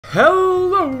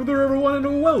Hello there everyone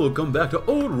and welcome back to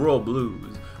Old World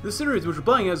Blues, the series which we're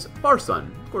playing as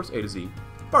Barson, of course A to Z,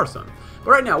 Barson.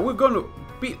 But right now we're going to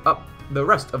beat up the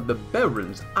rest of the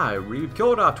Barons. We've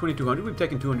killed off 2200, we've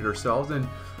taken 200 ourselves, and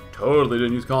totally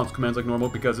didn't use console commands like normal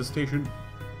because this station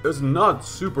is not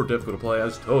super difficult to play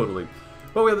as, totally.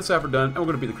 But we have this effort done and we're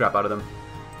going to beat the crap out of them.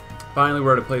 Finally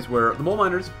we're at a place where the mole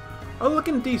miners are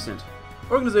looking decent.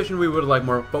 Organization we would like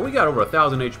more, but we got over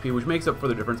 1000 HP, which makes up for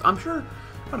the difference. I'm sure,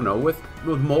 I don't know, with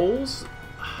moles,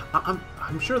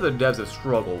 I'm sure the devs have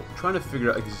struggled trying to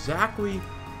figure out exactly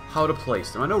how to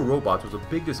place them. I know robots was a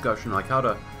big discussion, like how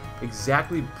to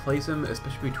exactly place them,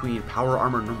 especially between power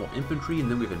armor and normal infantry,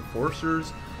 and then we have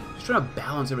enforcers. Just trying to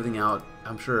balance everything out.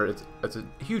 I'm sure it's a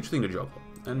huge thing to juggle.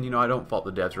 And, you know, I don't fault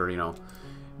the devs for, you know,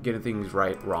 getting things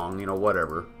right, wrong, you know,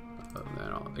 whatever. You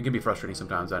know, it can be frustrating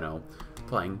sometimes, I know,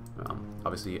 playing.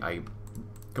 Obviously, I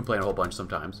complain a whole bunch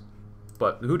sometimes.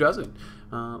 But who doesn't?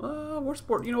 War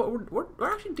Sport, you know,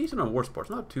 we're actually decent on War Sports,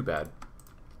 not too bad.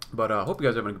 But I hope you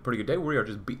guys are having a pretty good day. We are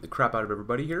just beating the crap out of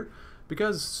everybody here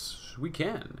because we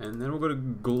can. And then we'll go to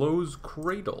Glow's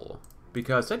Cradle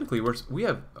because technically we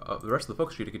have the rest of the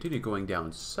focus tree to continue going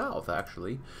down south,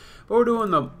 actually. But we're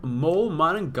doing the Mole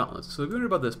Mining Gauntlets. So if you wonder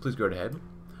about this, please go ahead.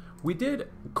 We did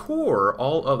core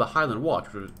all of the Highland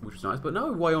Watch, which was nice, but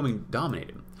now Wyoming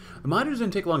dominated. The miners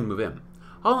didn't take long to move in.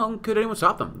 How long could anyone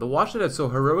stop them? The watch that had so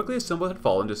heroically assembled had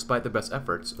fallen despite their best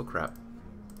efforts. Oh crap.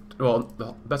 Well,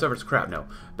 the best efforts, crap, no.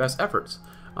 Best efforts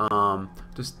to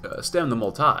stem the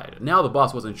mole tide. Now the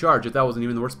boss was in charge, yet that wasn't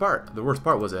even the worst part. The worst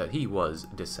part was that he was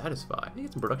dissatisfied. He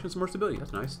had some production, some more stability.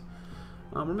 That's nice.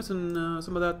 We're missing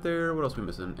some of that there. What else are we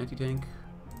missing? Anti-tank.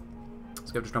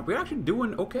 Scavenger Stomp. We're actually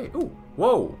doing okay. Ooh,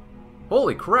 whoa.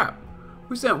 Holy crap.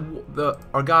 We sent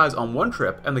our guys on one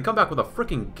trip, and they come back with a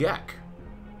freaking GEC.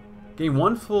 Gain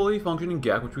one fully functioning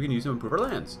GEC, which we can use to improve our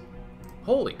lands.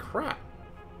 Holy crap.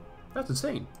 That's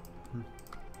insane.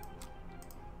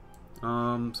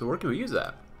 So where can we use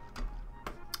that?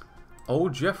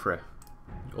 Old Jeffrey.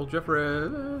 Old Jeffrey,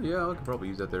 yeah, I could probably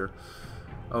use that there.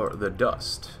 Or the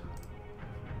Dust.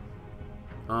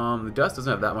 The Dust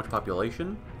doesn't have that much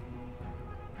population.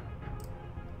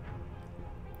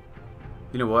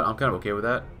 You know what? I'm kind of okay with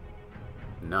that.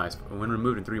 Nice. When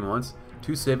removed in 3 months,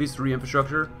 2 civies, 3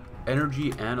 infrastructure,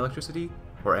 energy and electricity,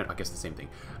 or I guess the same thing.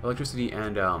 Electricity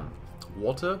and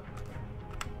water.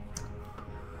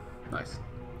 Nice.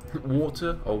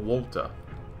 Water or Walter.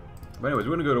 But anyways,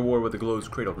 we're gonna go to war with the Glow's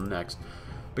Cradle next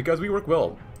because we work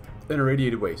well in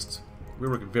irradiated wastes. We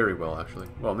work very well, actually.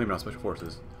 Well, maybe not special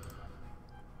forces,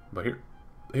 but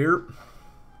here.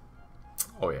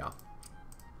 Oh yeah.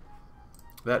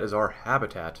 That is our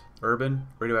habitat. Urban,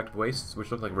 radioactive wastes, which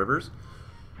look like rivers.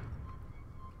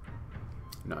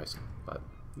 Nice. But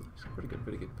pretty good,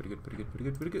 pretty good, pretty good, pretty good, pretty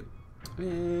good, pretty good.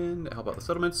 And how about the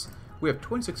settlements? We have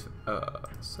 26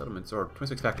 settlements, or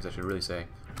 26 factories, I should really say.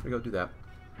 There we go, do that.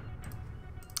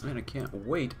 And I can't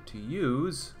wait to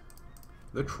use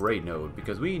the trade node,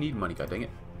 because we need money, god dang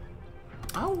it.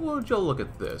 How would you look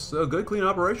at this? A good, clean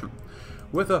operation.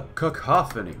 With a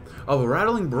cacophony of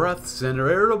rattling breaths and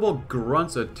irritable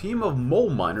grunts, a team of mole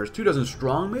miners, 24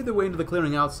 strong, made their way into the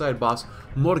clearing outside boss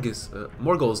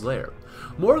Morgul's lair.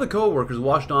 More of the co-workers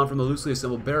watched on from the loosely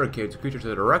assembled barricades the creatures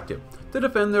had erected to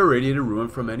defend their irradiated ruin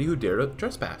from any who dared to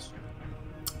trespass.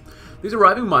 These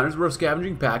arriving miners were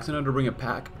scavenging packs in order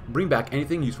to bring back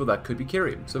anything useful that could be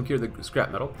carried. Some carried the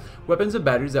scrap metal, weapons and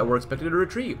batteries that were expected to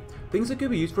retrieve, things that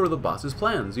could be used for the boss's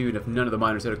plans, even if none of the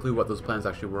miners had a clue what those plans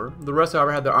actually were. The rest,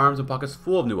 however, had their arms and pockets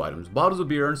full of new items, bottles of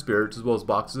beer and spirits, as well as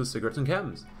boxes of cigarettes and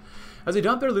chems. As they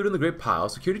dumped their loot in the great pile,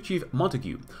 Security Chief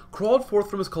Montague crawled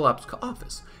forth from his collapsed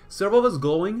office, several of his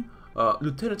glowing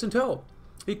lieutenants in tow.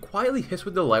 He quietly hissed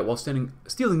with delight while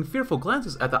stealing fearful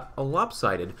glances at the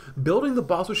lopsided building the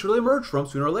boss would surely emerge from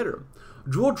sooner or later.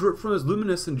 Drool dripped from his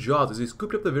luminescent jaws as he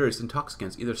scooped up the various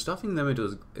intoxicants, either stuffing them into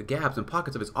his gaps and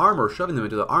pockets of his armor or shoving them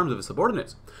into the arms of his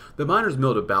subordinates. The miners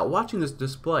milled about, watching this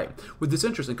display with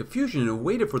disinterest and confusion, and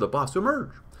waited for the boss to emerge.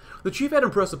 The chief had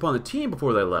impressed upon the team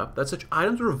before they left that such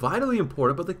items were vitally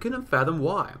important, but they couldn't fathom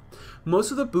why.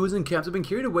 Most of the booze and camps had been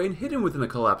carried away and hidden within the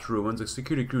collapsed ruins the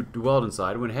security crew dwelled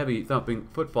inside when heavy thumping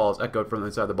footfalls echoed from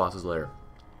inside the boss's lair.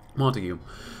 Montague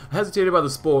hesitated by the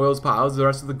spoils piles, the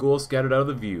rest of the ghouls scattered out of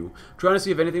the view, trying to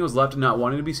see if anything was left and not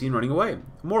wanting to be seen running away.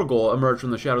 More ghoul emerged from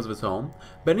the shadows of his home,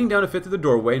 bending down to fit through the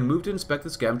doorway and moved to inspect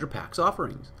the scavenger pack's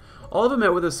offerings. All of them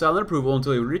met with a silent approval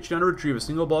until he reached down to retrieve a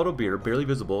single bottle of beer barely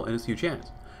visible in his huge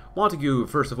hands. Montague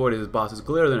first avoided his boss's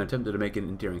glare, then attempted to make an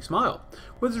endearing smile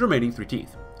with his remaining 3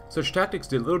 teeth. Such tactics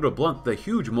did little to blunt the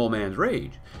huge mole man's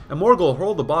rage, and Morgul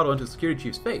hurled the bottle into the security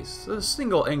chief's face. A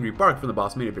single angry bark from the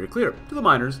boss made it very clear to the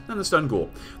miners and the stunned ghoul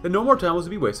that no more time was to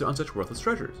be wasted on such worthless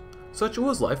treasures. Such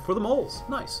was life for the moles.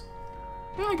 Nice.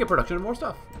 And get production and more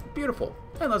stuff. Beautiful.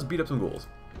 And let's beat up some ghouls.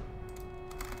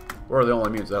 We're the only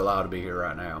mutants that are allowed to be here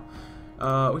right now.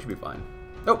 We should be fine.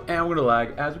 Oh, and we're going to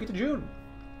lag as we get to June.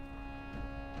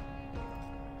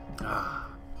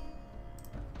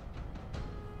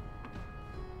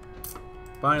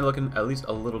 Finally looking at least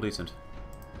a little decent.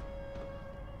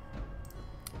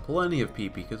 Plenty of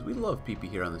PP, because we love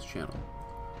PP here on this channel.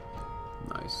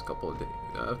 Nice. Couple of days.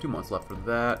 2 months left for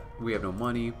that. We have no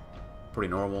money. Pretty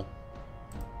normal.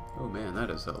 Oh man,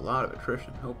 that is a lot of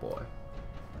attrition. Oh boy.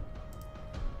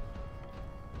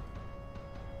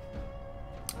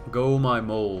 Go my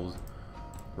moles.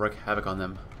 Wreak havoc on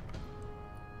them.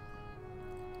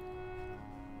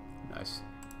 Nice.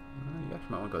 You actually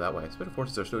might want to go that way. Special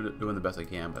forces are still doing the best they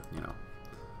can, but you know.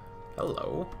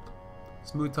 Hello.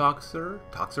 Smooth talker.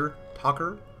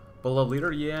 Beloved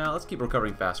leader. Yeah, let's keep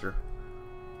recovering faster.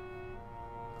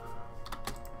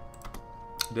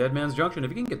 Dead Man's Junction. If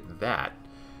you can get that,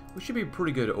 we should be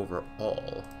pretty good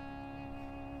overall.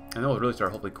 And then we'll really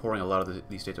start hopefully coring a lot of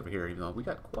these states over here, even though we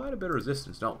got quite a bit of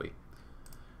resistance, don't we?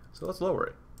 So let's lower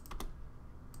it.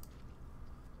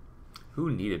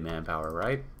 Who needed manpower,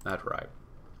 right? That's right.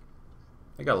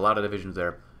 They got a lot of divisions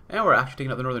there. And we're actually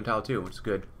taking out the Northern Tile too, which is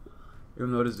good.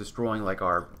 Even though it is destroying like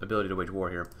our ability to wage war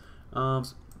here.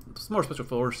 Some more special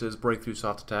forces, breakthrough,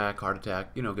 soft attack, hard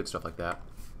attack, you know, good stuff like that.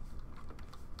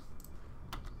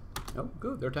 Oh,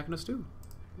 good. They're attacking us too.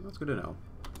 That's good to know.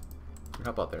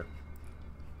 Help out there.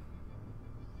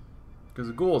 Because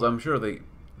the ghouls, I'm sure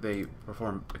they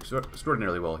perform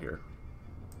extraordinarily well here.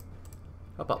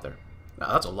 Help out there.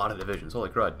 Wow, that's a lot of divisions. Holy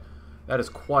crud. That is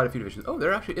quite a few divisions. Oh,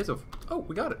 there actually is a... Oh,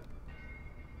 we got it.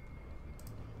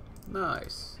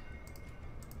 Nice.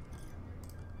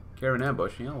 Caravan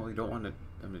ambush. You know, well, you don't want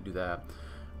them to do that.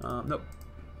 Nope.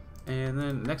 And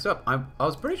then next up, I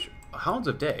was pretty sure Hounds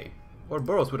of Day or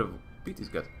Boros would have beat these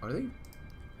guys.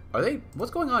 Are they?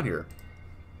 What's going on here?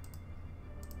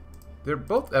 They're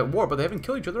both at war, but they haven't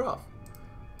killed each other off.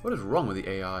 What is wrong with the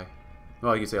AI?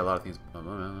 Well, you can say a lot of things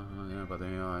about the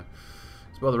AI.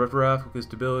 Spell the riffraff, because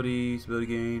stability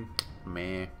gain.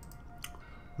 Meh.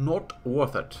 Not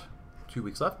worth it. 2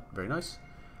 weeks left. Very nice.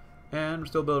 And we're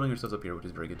still building ourselves up here, which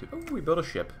is very good too. Oh, we built a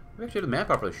ship. We actually have the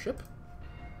manpower for the ship.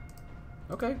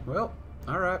 Okay, well,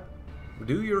 alright.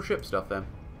 Do your ship stuff then.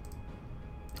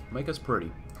 Make us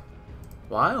pretty.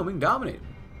 Wyoming dominated.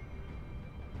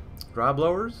 Dry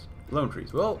blowers, lone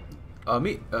trees. Well, a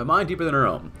mine deeper than our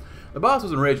own. The boss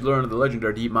was enraged to learn of the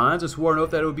legendary deep mines and swore an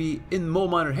oath that it would be in mole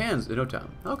miner hands in no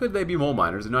time. How could they be mole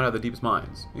miners and not have the deepest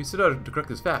mines? He set out to correct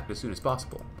this fact as soon as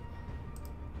possible.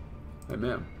 Hey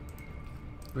man,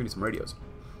 we need some radios.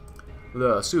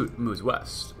 The suit moves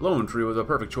west. Lone Tree was a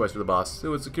perfect choice for the boss. It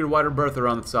would secure wider berth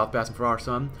around the south passing for our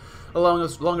sun, allowing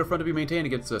us longer front to be maintained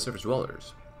against surface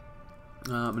dwellers.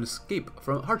 An escape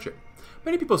from hardship.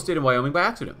 Many people stayed in Wyoming by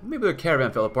accident. Maybe their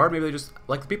caravan fell apart, maybe they just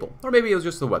liked the people, or maybe it was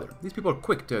just the weather. These people are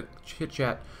quick to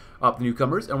chit-chat up the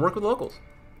newcomers and work with the locals.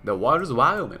 The waters of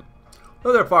Wyoming.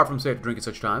 Though they're far from safe to drink at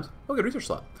such times, we'll get a research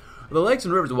slot. The lakes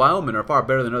and rivers of Wyoming are far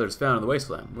better than others found in the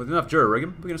wasteland. With enough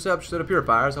jury-rigging, we can establish a set of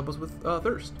purifiers help us with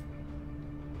thirst.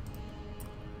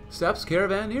 Steppes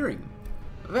caravanneering.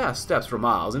 Vast steppes for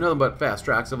miles, and nothing but vast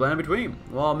tracts of land between.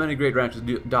 While many great ranches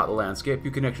dot the landscape,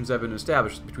 few connections have been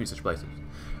established between such places.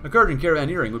 Encouraging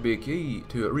caravanneering would be a key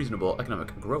to reasonable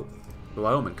economic growth. The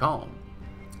Wyoming calm.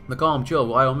 The calm chill of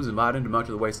Wyoming is invited into much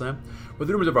of the wasteland, with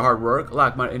rumors of our hard work,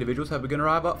 like-minded individuals have begun to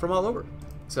arrive up from all over.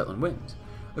 Settling winds.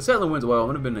 The settling winds of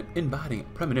Wyoming have been an inviting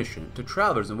premonition to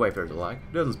travelers and wayfarers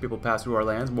alike. Dozens of people pass through our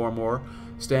lands, more and more,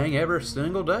 staying every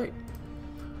single day.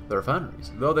 The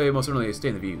refineries, though they most certainly stay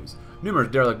in the views.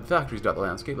 Numerous derelict factories dot the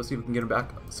landscape. Let's see if we can get them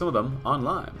back, some of them,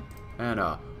 online. And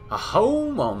a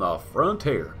home on the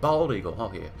frontier. Bald eagle,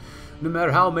 oh yeah. No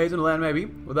matter how amazing the land may be,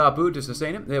 without food to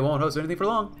sustain it, they won't host anything for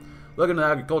long. Looking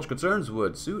at agriculture concerns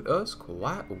would suit us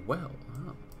quite well.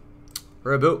 Oh.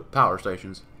 Reboot power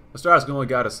stations. The stars can only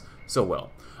guide us so well.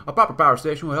 A proper power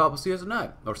station would help us see us at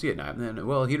night, or see at night. And then,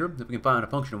 well, a heater, if we can find a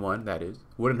functioning one, that is,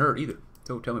 wouldn't hurt either.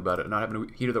 So tell me about it. Not having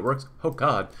a heater that works? Oh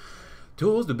God.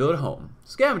 Tools to build a home.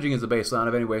 Scavenging is the baseline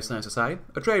of any wasteland society.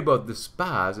 A trade both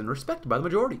despised and respected by the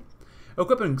majority.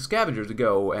 Equipping scavengers to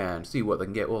go and see what they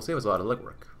can get will save us a lot of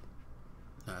legwork.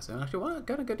 So actually, I want to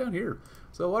kind of get down here.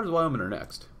 So what is Wyoming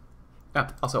next?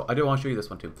 Also, I do want to show you this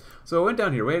one too. So I went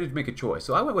down here. We had to make a choice.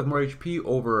 So I went with more HP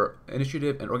over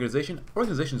initiative and organization.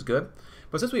 Organization is good,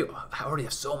 but since we already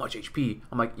have so much HP,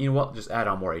 I'm like, you know what? Just add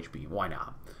on more HP. Why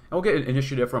not? we'll get an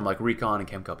initiative from like Recon and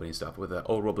Chem Company and stuff with the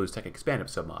Old World Blues Tech Expanded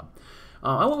submob.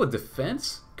 I went with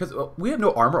defense because we have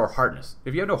no armor or hardness.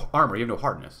 If you have no armor, you have no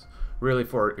hardness. Really,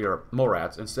 for your mole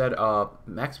rats. Instead,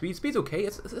 max speed. Speed's okay.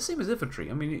 It's the same as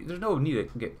infantry. I mean, there's no need to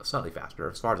get slightly faster,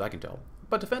 as far as I can tell.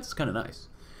 But defense is kind of nice.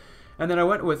 And then I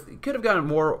went with, could have gotten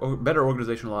better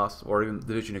organization loss or even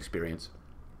division experience.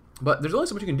 But there's only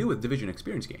so much you can do with division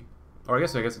experience gain. Or I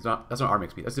guess it's not. That's not army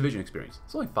XP. That's division experience.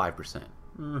 It's only 5%.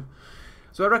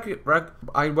 So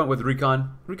I went with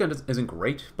recon. Recon isn't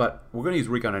great, but we're going to use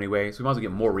recon anyway. So we might as well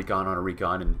get more recon on a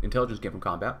recon and intelligence gain from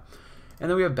combat. And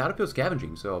then we have battlefield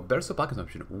scavenging, so better supply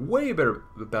consumption, way better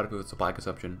battlefield supply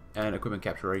consumption, and equipment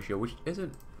capture ratio, which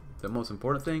isn't the most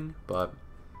important thing, but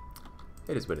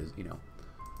it is what it is, you know.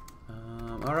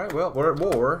 All right, well, we're at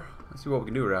war. Let's see what we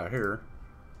can do right here.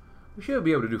 We should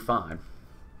be able to do fine.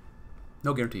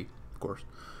 No guarantee, of course.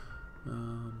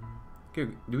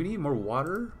 Okay, do we need more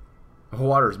water?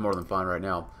 Water is more than fine right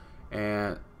now.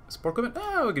 And support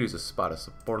equipment? We could use a spot of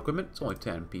support equipment. It's only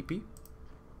 10 PP.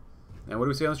 And what do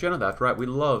we say on this channel? That's right, we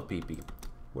love PP.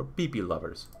 We're PP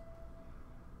lovers.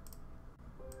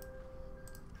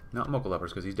 Not Mocha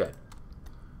lovers, because he's dead.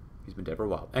 He's been dead for a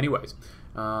while. Anyways,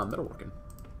 that'll working.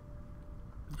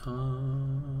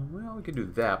 Well, we could do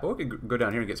that, but we could go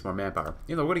down here and get some more manpower.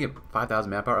 You know, we're going to get 5,000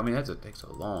 manpower. I mean, that takes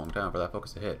a long time for that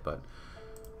focus to hit, but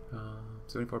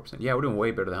 74%. Yeah, we're doing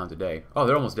way better than Hound today. Oh,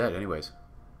 they're almost dead anyways.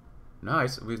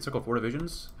 Nice. We can circle 4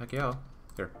 divisions. Heck yeah.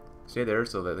 Here, stay there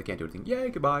so that they can't do anything. Yay,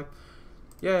 goodbye.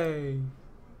 Yay.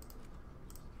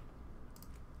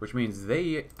 Which means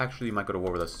they actually might go to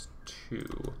war with us too.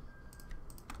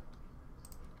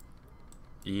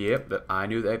 Yep, I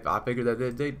knew that. I figured that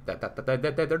they'd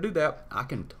do that. I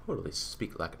can totally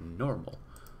speak like normal.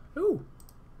 Ooh,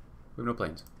 we have no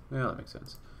planes. Yeah, that makes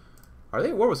sense. Are they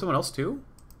at war with someone else too?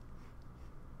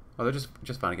 Oh, they're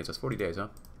just fine against us. 40 days, huh?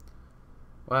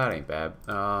 Well, that ain't bad.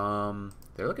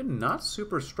 They're looking not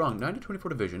super strong. 9 to 24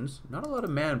 divisions. Not a lot of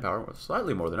manpower.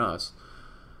 Slightly more than us.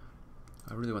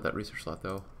 I really want that research slot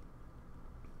though.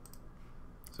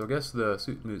 So I guess the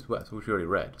suit moves west, which we already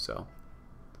read. So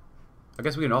I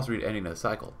guess we can also read ending of the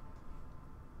cycle.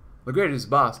 The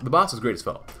boss's greatest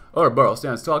foe. Ouroboros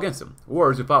stands tall against him.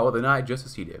 Warriors who fought with the knight just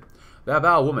as he did. The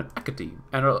vile woman Hecate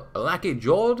and her lackey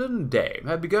Jordan Day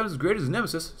had become as great as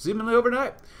nemesis, seemingly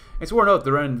overnight, and swore an oath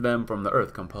to rend them from the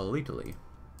earth completely.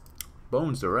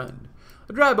 Bones to rend.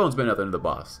 The dry bones meant nothing to the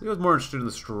boss. He was more interested in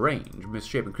the strange,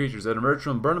 misshapen creatures that emerged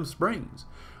from Burnham Springs,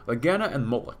 Lagana and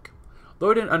Moloch. Though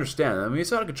he didn't understand them, he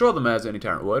sought to control them as any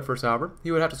tyrant would. First, however,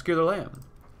 he would have to secure their land.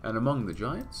 And among the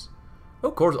giants?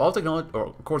 Of course, all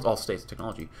states of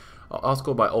technology. Also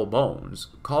called by Old Bones.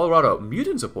 Colorado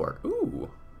mutant support. Ooh.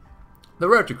 The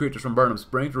rare two creatures from Burnham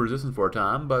Springs were resistant for a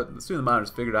time, but soon the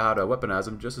miners figured out how to weaponize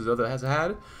them just as others has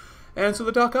had. And so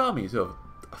the dark armies of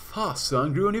Far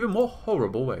Sun grew in even more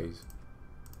horrible ways.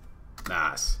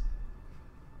 Nice.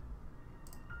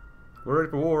 We're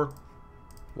ready for war.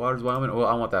 Waters, Wyoming. Well,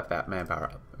 I want that fat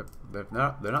manpower. They're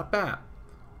not fat.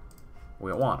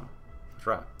 We don't want them. That's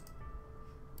right.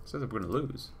 It says that we're going to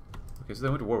lose. Okay, so they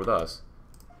went to war with us.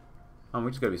 We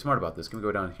just got to be smart about this. Can we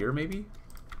go down here, maybe?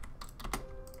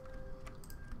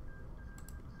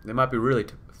 They might be really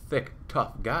thick,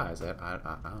 tough guys.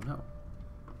 I don't know.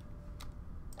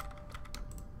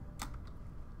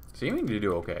 Seeming to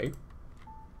do okay.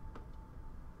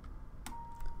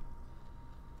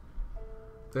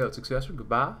 Failed successor,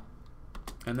 goodbye.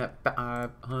 And that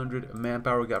 500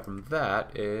 manpower we got from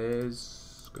that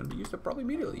is going to be used up probably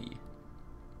immediately.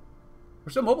 We're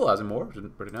still mobilizing more, which is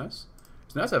pretty nice.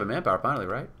 It's nice to have a manpower finally,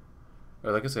 right?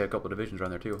 Or like I say, a couple of divisions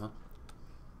around there too, huh?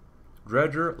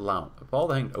 Dredger, Lount. Follow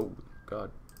the hang. Oh,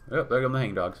 God. Yep, there go the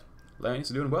hang dogs.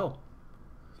 Lance is doing well.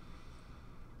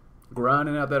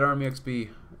 Grinding out that army XP.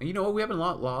 And you know what? We haven't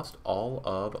lost all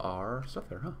of our stuff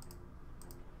there, huh?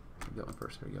 Take that one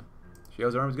first. There you go.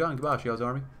 Shields army's gone. Goodbye, Shields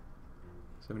army.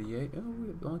 78. Oh, we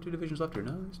have only 2 divisions left here.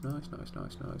 Nice, nice, nice,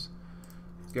 nice, nice.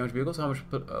 Scavenge vehicles. How much?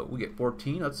 We get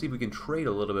 14. Let's see if we can trade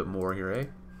a little bit more here, eh?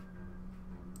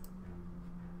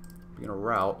 We're gonna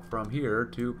route from here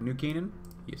to New Canaan.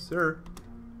 Yes, sir.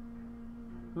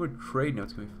 What trade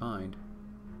notes can we find?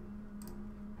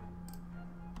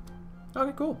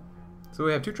 Okay, cool. So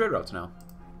we have 2 trade routes now.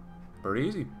 Pretty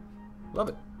easy. Love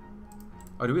it.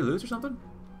 Oh, did we lose or something?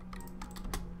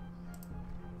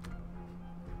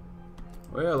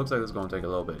 Well, it looks like this is going to take a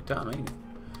little bit of time, ain't it?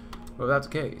 Well, if that's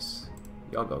the case,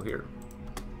 y'all go here.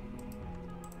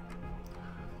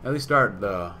 At least start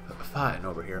the fighting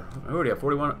over here. I already have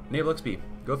 41 naval XP.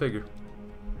 Go figure.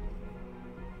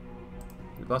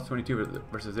 We lost 22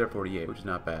 versus their 48, which is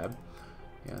not bad.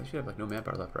 Yeah, they should have like no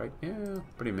manpower left, right? Yeah,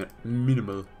 pretty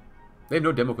minimal. They have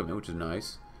no demo equipment, which is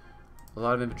nice. A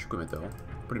lot of infantry equipment, though.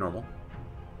 Pretty normal.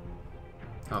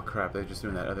 Oh, crap. They're just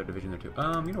doing that other division there, too.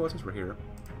 You know what? Since we're here.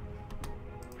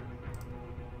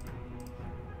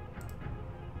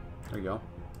 There you go.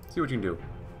 See what you can do.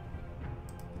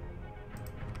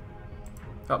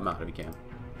 Help them out if you can.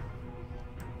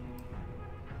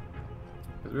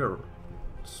 Because we are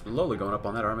slowly going up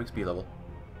on that RMXP level.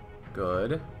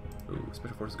 Good. Ooh,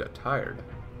 Special Forces got tired.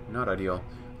 Not ideal.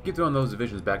 Keep throwing those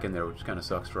divisions back in there, which kind of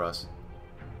sucks for us.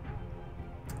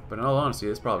 But in all honesty,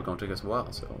 it's probably going to take us a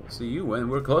while, so we'll see you when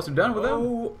we're closer done with them.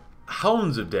 Oh,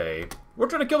 Hounds of Day. We're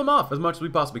trying to kill them off as much as we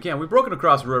possibly can. We've broken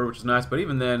across the river, which is nice, but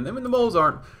even then, I mean, the moles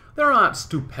aren't, they're not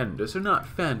stupendous, they're not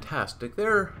fantastic,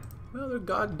 they're, well, they're,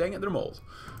 god dang it, they're moles.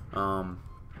 But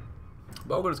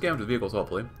we're going to scavenge the vehicles,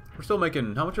 hopefully. We're still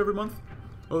making, how much every month?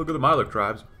 Oh, look at the Myler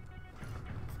tribes.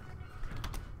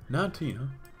 19, huh?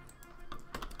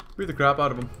 Beat the crap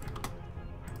out of them.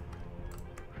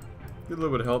 Get a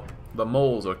little bit of help. The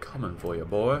moles are coming for you,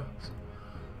 boys.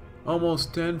 Almost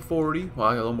 1040. Well,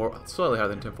 I got a little more, slightly higher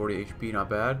than 1040 HP, not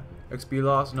bad. XP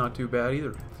loss, not too bad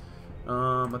either.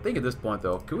 I think at this point,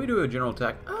 though, can we do a general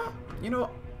attack? You know,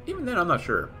 even then, I'm not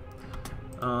sure.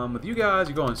 With you guys,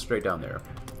 you're going straight down there.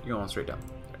 You're going straight down.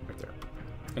 Right there.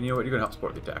 And you know what? You're going to help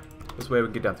support the attack. This way we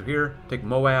can get down through here, take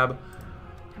Moab,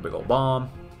 big old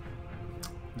bomb.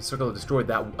 The circle destroyed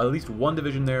that, at least one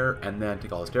division there, and then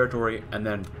take all this territory, and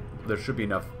then there should be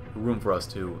enough room for us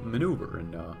to maneuver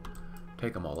and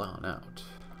take them all on out.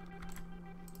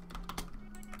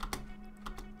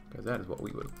 Because that is what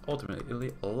we would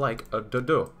ultimately like to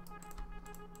do.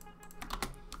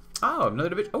 Oh, another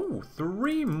division. Oh,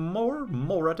 3 more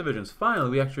mole rat divisions. Finally,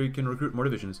 we actually can recruit more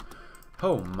divisions.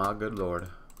 Oh my good lord.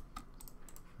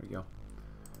 There you go.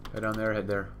 Head down there, head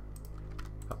there.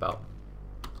 Hop out.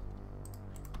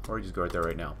 Or you just go right there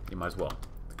right now. You might as well.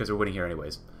 Because we're winning here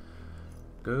anyways.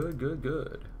 Good, good,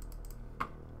 good.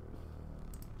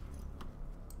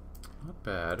 Not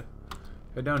bad.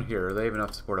 Head down here. They have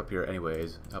enough support up here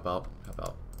anyways. Help out. Help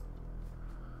out.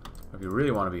 If you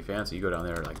really want to be fancy, you go down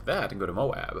there like that and go to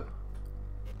Moab.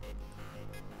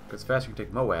 Because the faster you can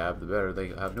take Moab, the better. They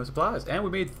have no supplies. And we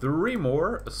made 3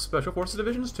 more Special Forces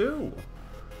divisions too.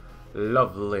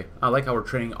 Lovely. I like how we're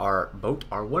training our boat,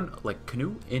 our one, like,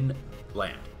 canoe in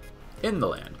land. In the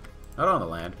land. Not on the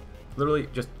land. Literally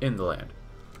just in the land.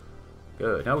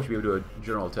 Good. Now we should be able to do a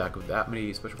general attack with that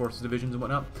many Special Forces divisions and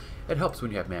whatnot. It helps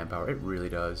when you have manpower. It really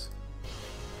does.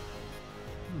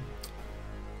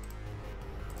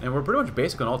 And we're pretty much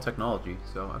basic on all technology.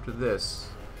 So after this,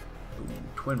 ooh,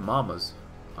 Twin Mamas.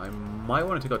 I might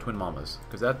want to take out Twin Mamas.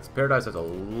 Because that's Paradise has a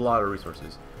lot of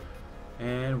resources.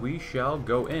 And we shall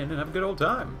go in and have a good old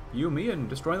time. You, me, and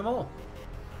destroying them all.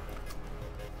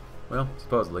 Well,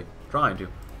 supposedly. Trying to.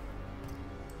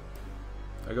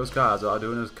 There goes Kaiser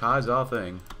doing his Kaiser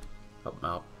thing. Help him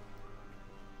out.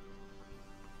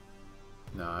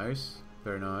 Nice.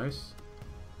 Very nice.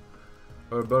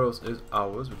 Formables is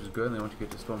ours, which is good. And they want to get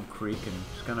to Storm Creek and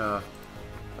just kind of...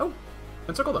 Oh!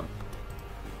 Encircle them.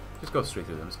 Just go straight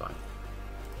through them. It's fine.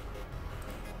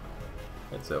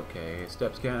 It's okay.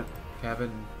 Steps can't...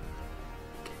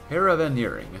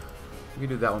 Caravanneering. We can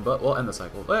do that one, but we'll end the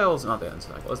cycle. Well, it's not the end of the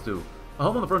cycle. Let's do a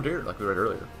Home on the Frontier, like we read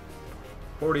earlier.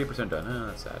 48% done.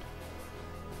 That's sad.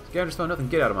 Scavengers found nothing.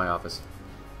 Get out of my office.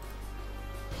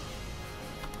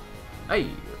 Hey,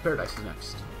 Paradise is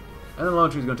next. And then Lone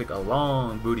Tree is going to take a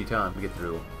long booty time to get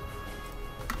through.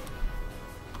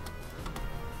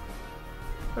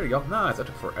 There you go. Nice. That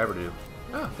took forever to do.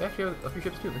 Ah, they actually have a few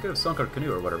ships too. They could have sunk our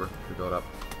canoe or whatever to build up.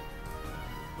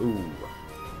 Ooh.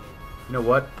 You know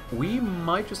what? We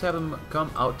might just have them come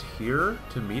out here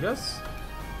to meet us.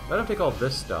 Let them take all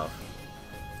this stuff.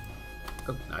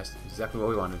 Oh, nice. Exactly what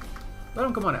we wanted. Let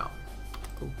them come on out.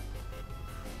 Cool.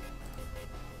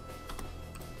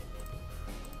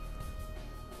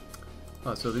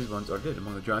 Oh, so these ones are dead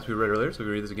among the giants we read earlier. So if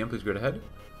we read this again, please go ahead.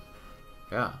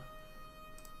 Yeah.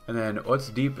 And then what's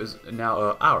deep is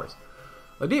now ours.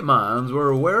 The deep mines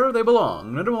were where they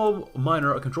belong. Minimal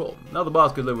miner control. Now the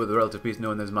boss could live with relative peace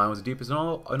knowing that his mine was the deepest in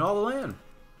all the land.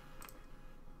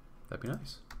 That'd be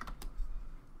nice.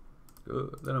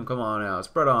 Good. Let them come on out.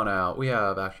 Spread on out. We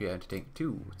have actually had to take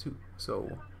two.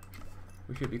 So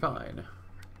we should be fine.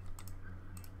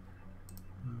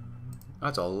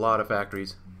 That's a lot of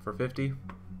factories for 50.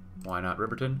 Why not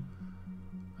Riverton?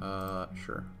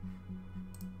 Sure.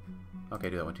 Okay,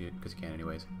 do that one too, because you can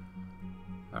anyways.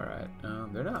 Alright,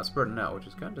 they're not spreading out, which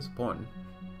is kind of disappointing.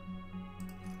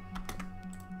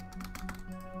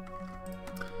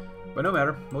 But no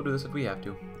matter, we'll do this if we have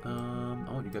to. I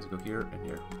want you guys to go here and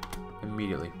here.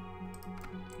 Immediately.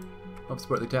 Help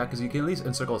support the attack, because you can at least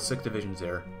encircle 6 divisions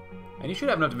there. And you should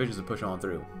have enough divisions to push on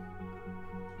through.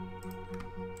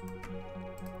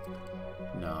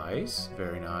 Nice.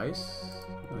 Very nice.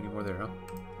 Oh, we need more there, huh?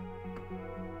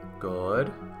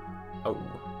 Good. Oh.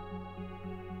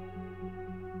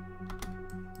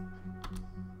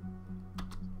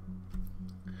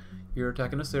 You're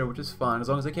attacking us there, which is fine. As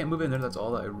long as they can't move in there, that's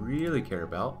all I really care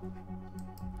about.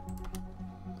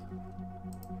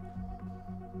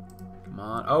 Come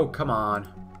on. Oh, come on.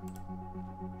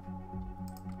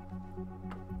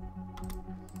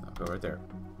 I'll go right there.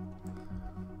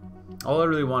 All I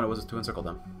really wanted was to encircle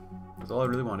them. That's all I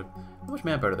really wanted. How much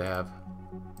manpower do they have?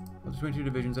 Between 2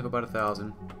 divisions, they have about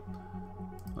 1,000. Well,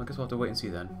 I guess we'll have to wait and see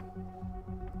then.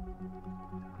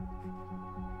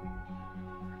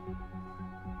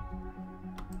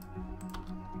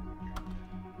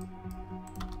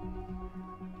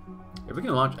 If we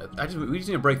can launch, we just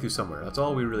need to break through somewhere. That's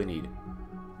all we really need.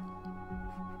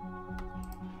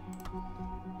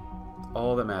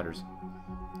 All that matters.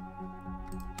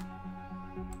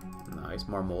 Nice,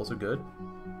 more moles are good.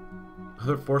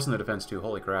 They're forcing the defense too.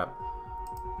 Holy crap!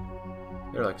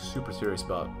 They're like super serious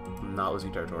about not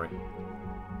losing territory.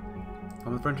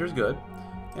 Home of the Frontier is good,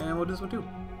 and we'll do this one too.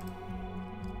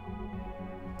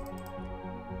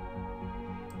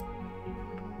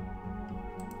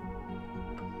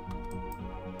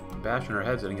 Bashing our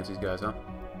heads in against these guys, huh?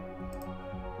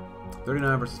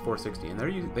 39 versus 460, and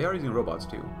they are using robots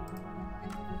too.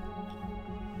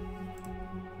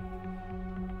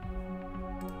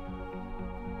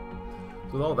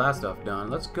 So with all that stuff done,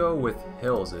 let's go with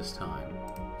hills this time.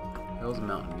 Hills and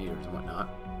mountaineers and whatnot.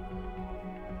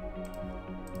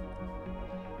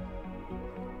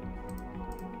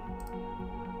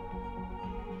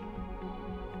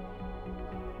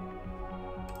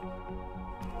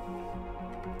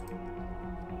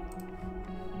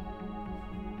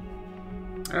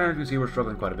 And as you can see, we're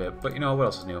struggling quite a bit, but you know, what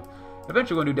else is new?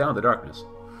 Eventually we're going to do Down in the Darkness.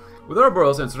 With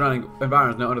Ouroboros and surrounding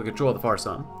environments now under the control of the Far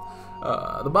Sun,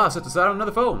 the boss sets aside on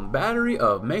another foe, the battery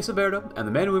of Mesa Verde and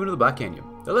the men and women of the Black Canyon.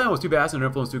 The land was too vast and their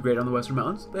influence too great on the Western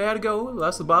Mountains. They had to go,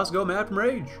 lest the boss go mad from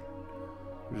rage.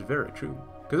 Which is very true.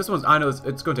 Because this one's, I know it's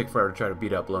going to take forever to try to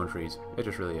beat up lone trees. It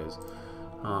just really is. Did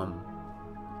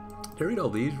I read all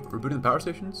these? Rebooting the power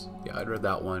stations? Yeah, I'd read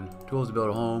that one. Tools to build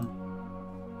a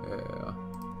home. Yeah.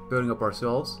 Building up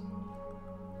ourselves.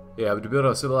 Yeah, but to build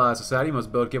a civilized society, you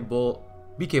must be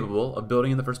capable of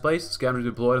building in the first place. Scavengers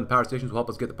deployed on the power stations will help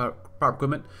us get the proper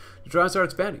equipment to try and start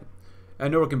expanding.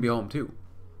 And nowhere can be home too.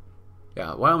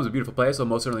 Yeah, Wyoming's a beautiful place, so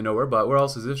most certainly nowhere, but where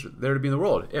else is there to be in the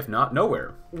world? If not,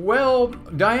 nowhere. Well,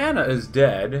 Diana is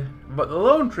dead, but the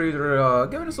lone trees are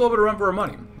giving us a little bit of run for our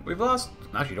money. We've lost,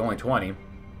 actually, only 20,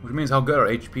 which means how good our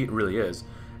HP really is.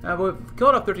 But we've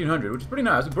killed off 1,300, which is pretty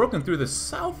nice. We've broken through the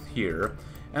south here.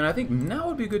 And I think now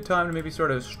would be a good time to maybe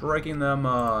start striking them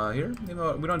here. You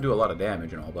know, we don't do a lot of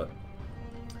damage and all, but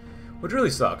which really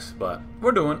sucks. But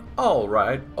we're doing all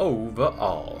right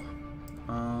overall.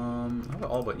 How about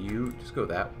all but you? Just go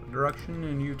that direction,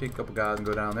 and you take a couple guys and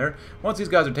go down there. Once these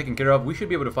guys are taken care of, we should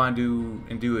be able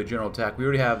to do a general attack. We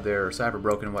already have their cipher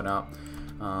broken and whatnot.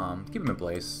 Keep them in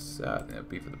place. That'd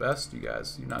be for the best. You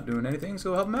guys, you're not doing anything,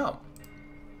 so help them out.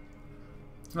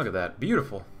 Look at that,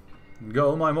 beautiful.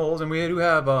 Go, my moles, and we do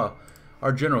have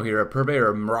our general here,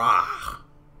 Purveyor Mrah,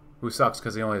 who sucks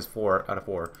because he only has 4 out of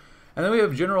 4. And then we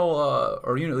have General,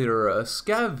 or Unit Leader,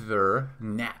 Scaver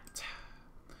Nat. So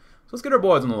let's get our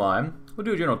boys on the line. We'll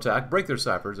do a general attack, break their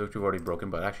ciphers, which we've already broken,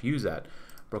 but actually use that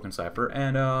broken cipher,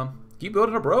 and keep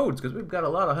building up roads, because we've got a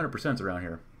lot of 100% around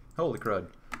here. Holy crud.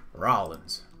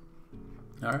 Rollins.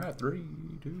 Alright, 3,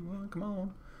 2, 1, come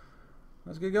on.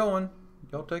 Let's get going.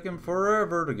 Y'all taking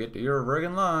forever to get to your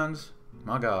friggin' lines.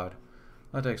 My god.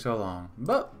 That takes so long.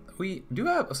 But we do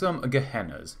have some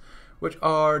Gehennas, which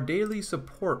are daily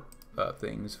support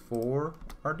things for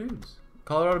our dudes.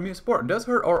 Colorado Mutant Support. It does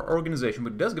hurt our organization,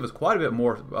 but it does give us quite a bit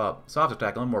more soft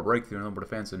attack, a little more breakthrough, and a little more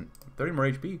defense, and 30 more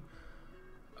HP.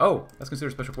 Oh, that's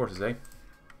considered special forces, eh?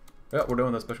 Yeah, we're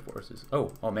doing those special forces.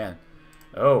 Oh man.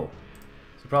 Oh.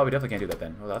 So probably definitely can't do that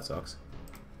then. Oh, that sucks.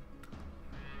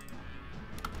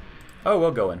 Oh,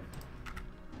 we'll go in.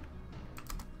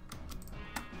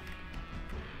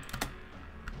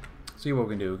 See what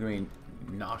we can do. Can we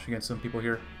nosh against some people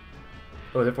here?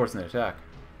 Oh, they're forcing the attack.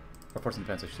 Or forcing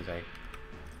defense, I should say.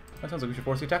 That sounds like we should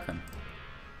force the attack then.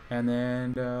 And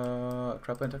then,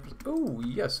 trap land attack. Oh,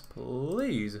 yes,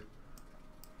 please.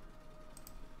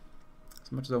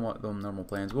 As much as I want the normal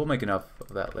plans, we'll make enough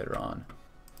of that later on.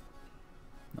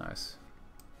 Nice.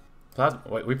 Plasma.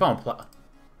 Wait, we found plasma.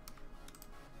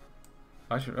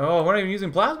 Oh, we're not even using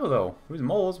plasma though. We're using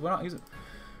moles. We're not using.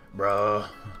 Bruh.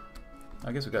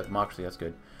 I guess we got democracy. That's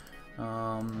good.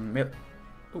 Yep.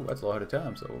 Ooh, that's a lot of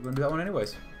time, so we're gonna do that one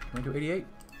anyways. We're gonna do 88.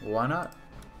 Why not?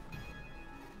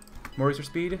 More research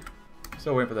speed.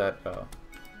 Still waiting for that,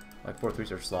 like, 4th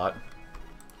research slot.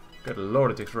 Good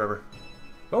lord, it takes forever.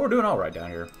 But we're doing alright down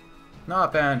here.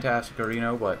 Not fantastic,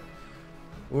 Reno, but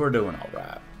we're doing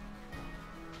alright.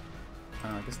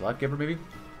 I guess Life Giver, maybe?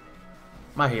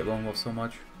 I hate Lone Wolf so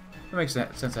much. It makes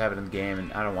sense to have it in the game,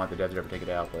 and I don't want the devs to ever take it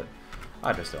out, but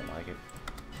I just don't like it.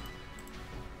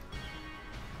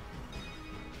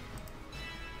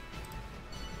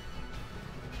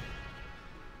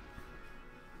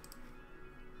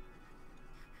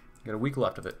 Got a week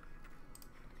left of it.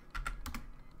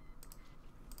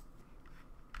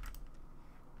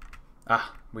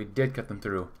 Ah, we did cut them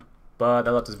through, but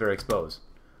that left us very exposed.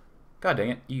 God dang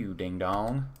it, you ding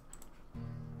dong.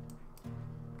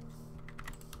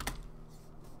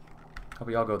 Hope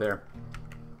we all go there.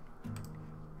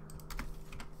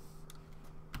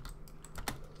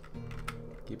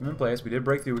 Keep them in place. We did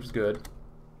break through, which is good.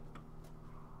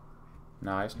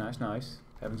 Nice, nice, nice.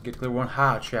 Heavens get clear one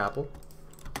hot chapel.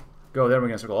 Go there, we're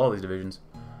gonna circle all these divisions.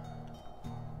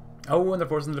 Oh, and they're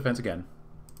forcing the defense again.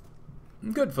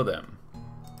 Good for them.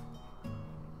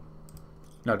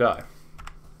 Now die.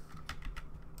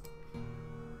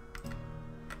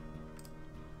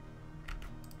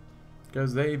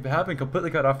 Because they have been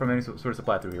completely cut off from any sort of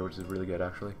supply through here, which is really good,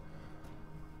 actually.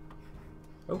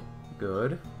 Oh,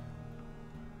 good.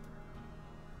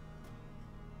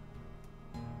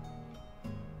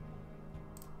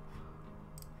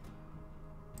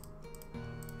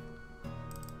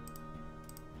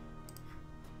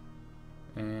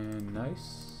 And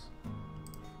nice.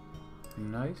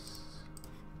 Nice.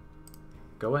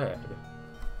 Go ahead.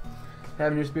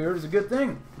 Having your spirit is a good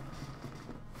thing.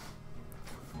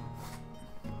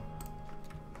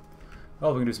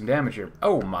 Oh, we can do some damage here.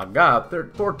 Oh my god,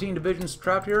 14 divisions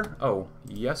trapped here? Oh,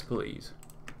 yes please.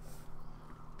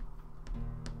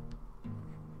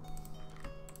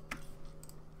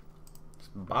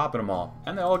 Just bopping them all.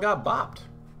 And they all got bopped.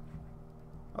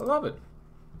 I love it.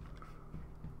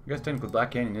 I guess technically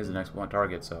Black Canyon is the next one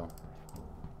target, so...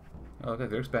 Oh, okay,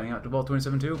 they're expanding out to Vault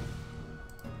 27 too.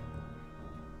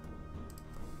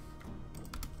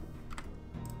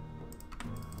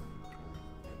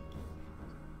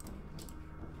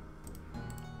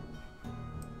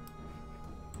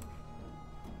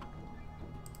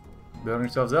 Building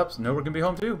yourselves up, so nowhere can be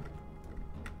home too.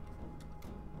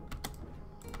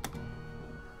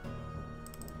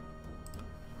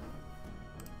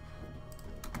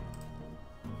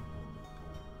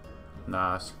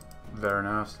 Nice. Very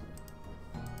nice.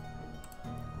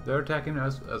 They're attacking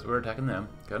us as we're attacking them.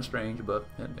 Kind of strange, but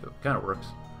it kind of works.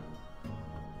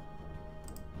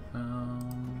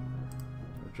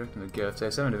 Rejecting the gifts. They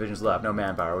have 7 divisions left. No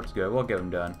manpower, which is good. We'll get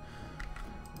them done.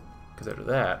 Because after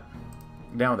that...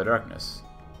 Down with the darkness.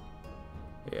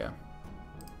 Yeah.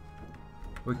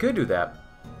 We could do that.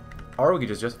 Or we could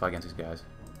just justify against these guys.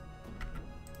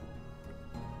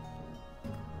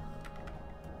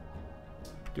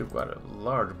 Do have quite a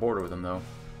large border with them, though.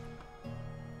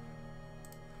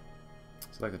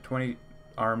 So, like the 20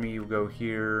 army will go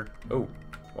here. Oh,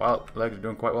 wow, the legs are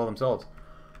doing quite well themselves.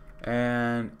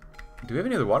 And do we have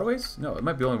any other waterways? No, it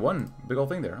might be only one big old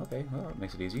thing there. Okay, well, that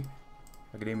makes it easy.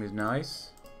 Academia is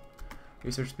nice.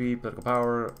 Research speed, political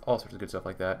power, all sorts of good stuff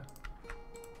like that.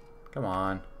 Come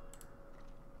on.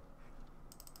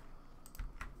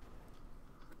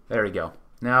 There we go.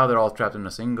 Now they're all trapped in a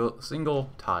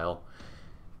single tile.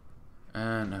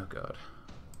 And oh god.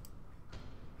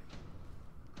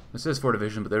 This is 4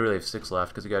 division, but they really have 6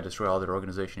 left because you gotta destroy all their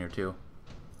organization here too.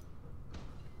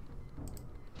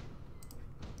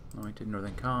 Anointed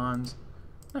Northern Cons.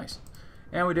 Nice.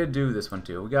 And we did do this one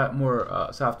too. We got more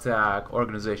soft attack,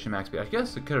 organization, max speed. I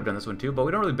guess we could have done this one too, but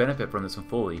we don't really benefit from this one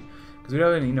fully because we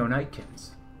don't have any, Nightkins.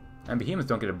 And behemoths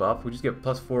don't get a buff. We just get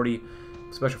plus 40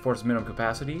 special forces minimum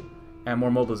capacity and more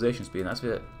mobilization speed, and that's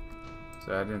it.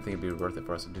 So I didn't think it'd be worth it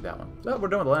for us to do that one. So we're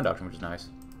done with the land auction, which is nice.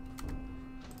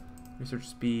 Research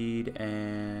speed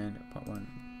and 0.1.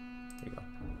 There you go.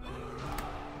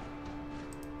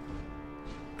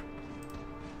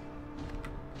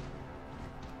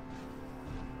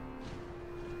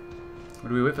 Or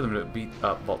do we wait for them to beat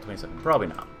up Vault 27? Probably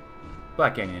not.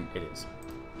 Black Canyon, it is.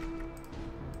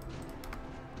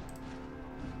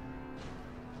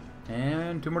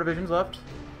 And 2 more divisions left.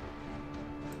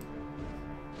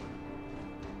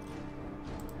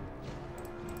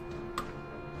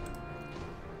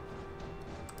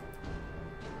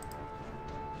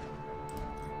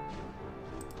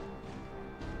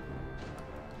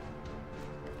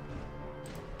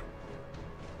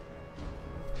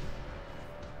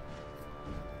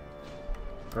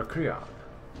 For Kriog.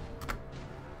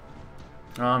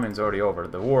 Oh, I mean, it's already over.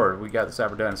 The war, we got the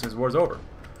cyber done as soon as the war's over.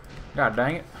 God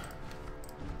dang it.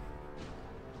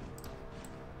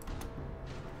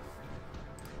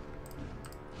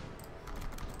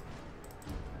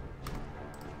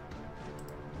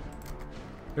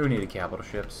 Who needed capital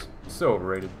ships? So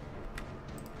overrated.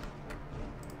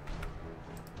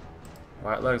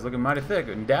 White legs looking mighty thick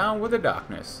and down with the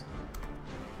darkness.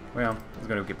 Well, it's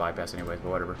gonna get bypassed anyways, but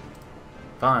whatever.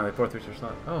 Finally, 4th research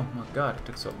slot. Oh my god, it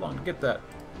took so long to get that.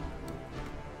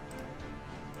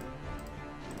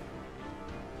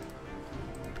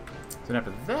 Then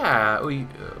after that,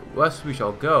 west we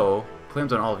shall go.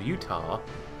 Claims on all of Utah,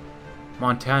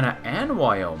 Montana, and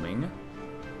Wyoming,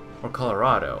 or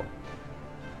Colorado.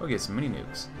 We'll get some mini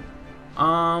nukes.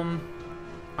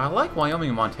 I like Wyoming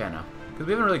and Montana because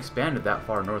we haven't really expanded that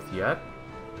far north yet.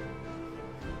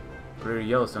 Greater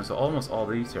Yellowstone, so almost all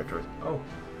these territories. Oh,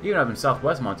 even up in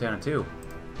southwest Montana too.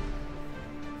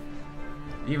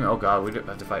 Even oh god, we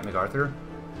have to fight MacArthur.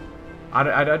 I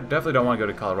definitely don't want to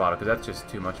go to Colorado because that's just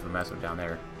too much of a mess down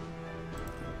there.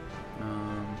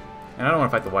 And I don't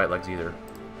want to fight the White Legs either.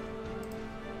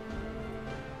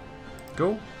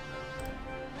 Go.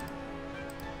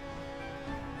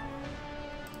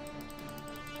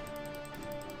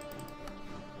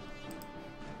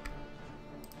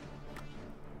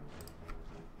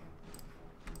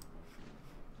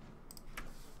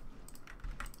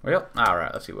 Well,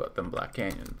 alright, let's see what them Black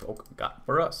Canyon folk got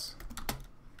for us.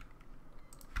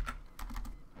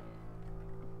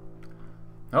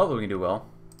 Hopefully we can do well.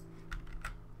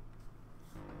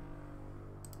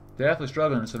 Definitely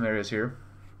struggling in some areas here.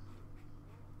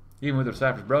 Even with their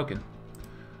ciphers broken.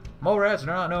 Mole rats are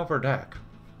not known for attack.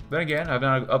 Then again, I've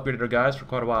not upgraded our guys for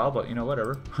quite a while, but you know,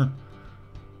 whatever.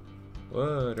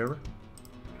 Whatever.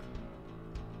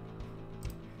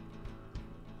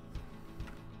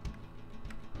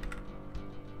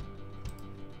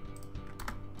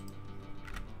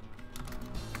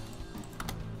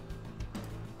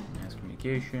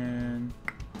 Communication.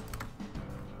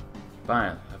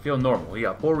 Fine. I feel normal. We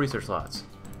got 4 research slots.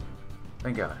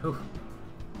 Thank God. Whew.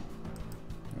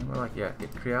 And we're like, yeah,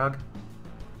 get Kriog.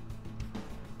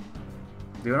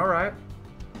 Doing alright.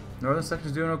 Northern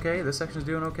section's doing okay. This section's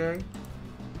doing okay.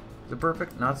 Is it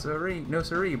perfect? Not siree. No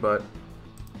siree, but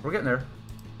we're getting there.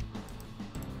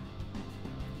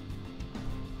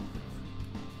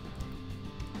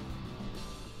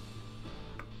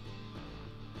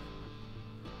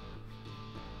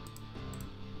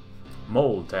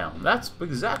 Mold Town. That's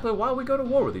exactly why we go to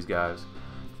war with these guys.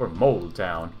 For Mold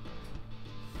Town.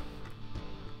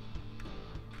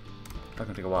 That's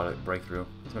gonna take a while to break through.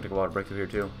 It's gonna take a while to break through here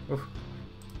too. Oof.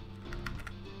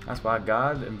 That's why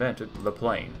God invented the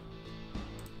plane.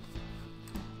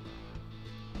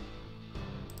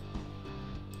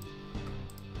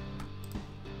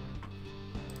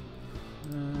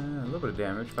 A little bit of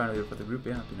damage. Finally, for the group.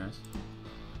 Yeah, that'd be nice.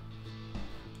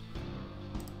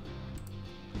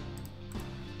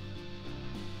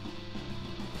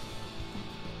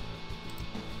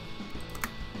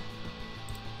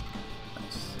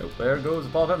 Oh, there goes the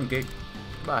ball of Heaven's Gate.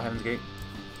 Goodbye, Heaven's Gate.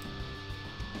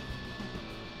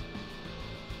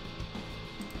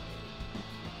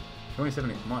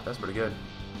 $20.70 a month, that's pretty good.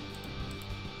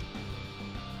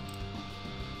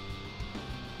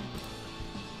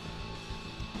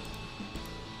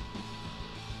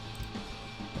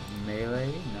 Melee,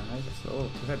 nice. That's a little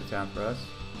too head of town for us.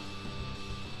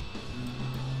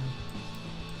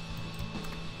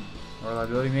 More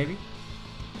reliability, maybe?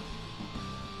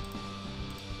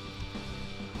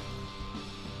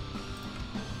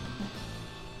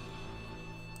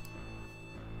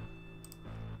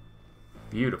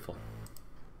 Beautiful.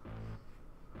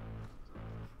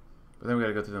 But then we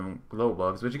gotta go through them glow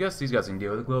bugs, which I guess these guys can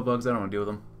deal with. The glow bugs, I don't want to deal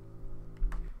with them.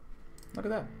 Look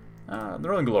at that.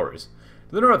 They're only glories.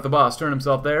 To the north, the boss turned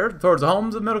himself there, towards the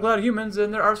homes of middle-clad humans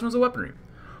and their arsenals of weaponry.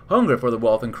 Hungry for the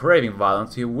wealth and craving for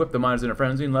violence, he whipped the miners into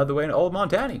frenzy and led the way into Old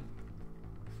Montana.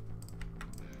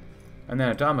 And then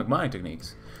atomic mining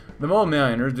techniques. The mole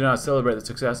miners do not celebrate the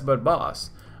success, but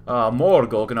boss.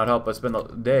 Morgul cannot help but spend the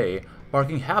day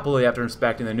barking happily after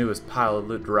inspecting the newest pile of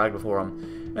loot dragged before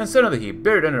him. And center of the heap,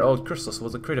 buried under old crystals,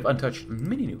 was a crate of untouched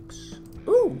mini nukes.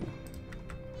 Ooh!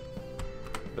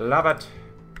 Love it!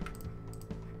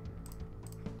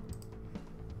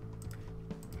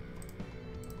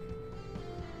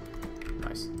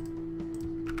 Nice.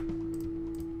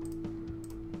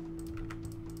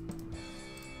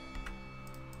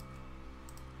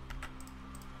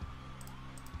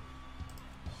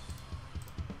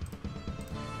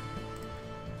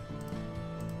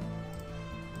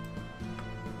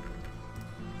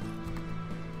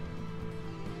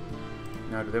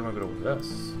 Now, do they want to go with us?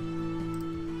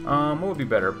 What would be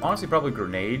better? Honestly, probably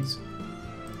grenades.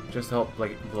 Just to help,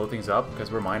 like, blow things up, because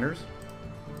we're miners.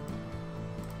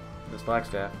 This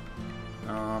Flagstaff.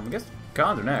 I guess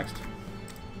cons are next.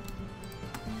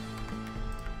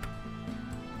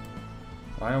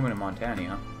 Wyoming and Montana,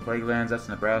 huh? Plaguelands, that's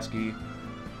Nebraska.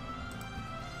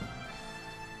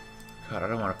 God, I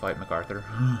don't want to fight MacArthur.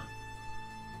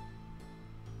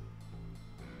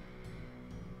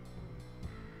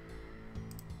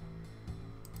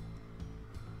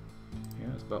 Yeah,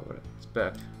 that's about what I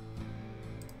expect.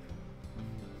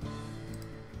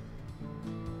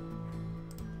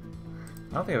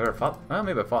 I don't think I've ever fought... Well,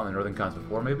 maybe I've fought in the Northern Cons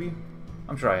before, maybe?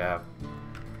 I'm sure I have.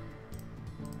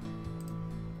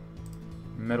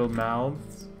 Metal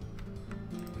Mouths.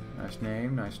 Nice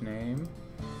name, nice name.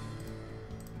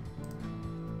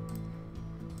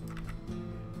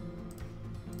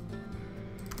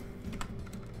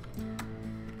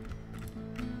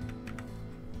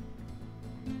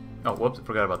 Oh, whoops, I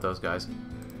forgot about those guys.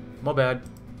 My bad.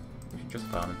 We should just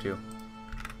found them too.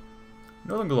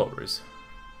 Northern Glories.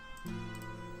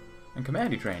 And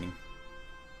Commandy training.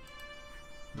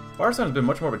 Barson has been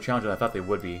much more of a challenge than I thought they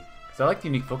would be. Because I like the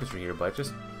unique focus for here, but it's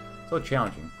just so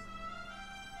challenging.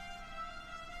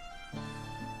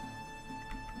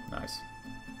 Nice.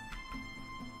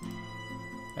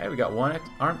 Hey, we got one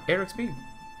air speed.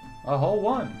 A whole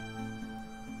one.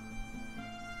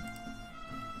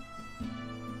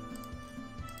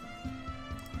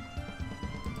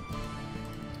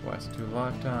 Twice 2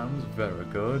 lifetimes. Very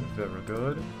good, very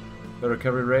good. Better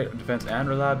recovery rate, defense, and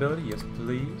reliability. Yes,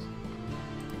 please.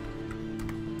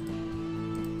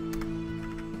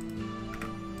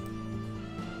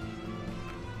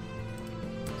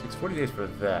 40 days for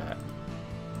that.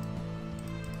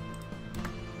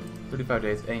 35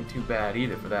 days ain't too bad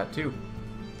either for that, too.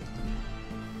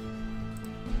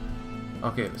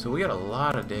 Okay, so we got a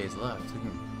lot of days left. We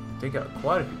can take out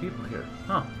quite a few people here.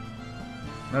 Huh.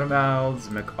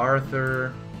 Metamouths,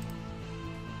 MacArthur.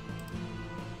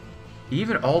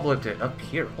 Even all the way to up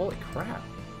here. Holy crap.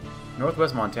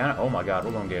 Northwest Montana. Oh my god,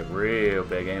 we're gonna get real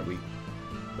big, ain't we?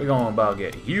 We're gonna about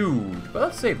get huge. But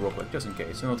let's save real quick, just in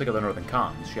case. And we'll take out the Northern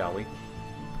Cons, shall we?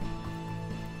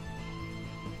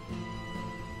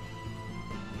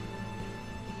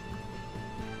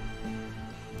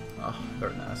 Oh,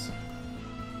 very nice.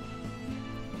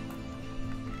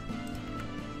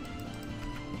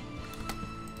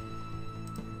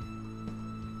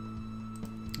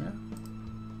 Yeah.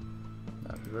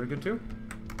 That'd be very good too.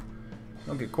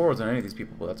 Don't get corals on any of these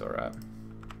people, but that's alright.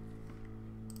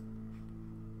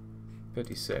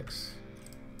 56.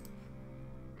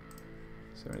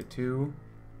 72.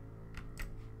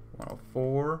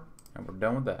 104. And we're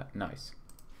done with that. Nice.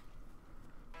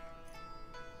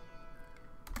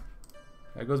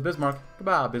 There goes Bismarck.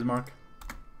 Goodbye, Bismarck.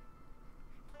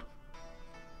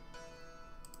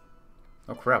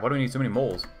 Oh crap, why do we need so many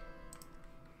moles?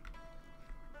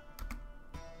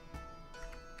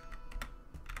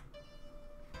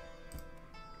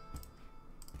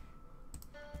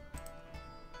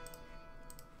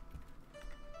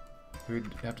 Do we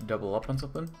have to double up on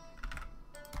something?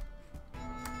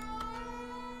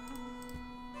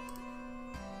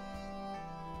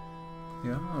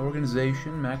 Yeah,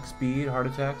 organization, max speed, heart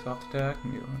attack, soft attack,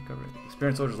 recovery.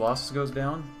 Experienced soldiers' losses goes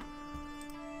down.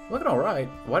 Looking alright.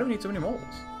 Why do we need so many moles?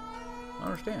 I don't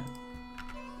understand.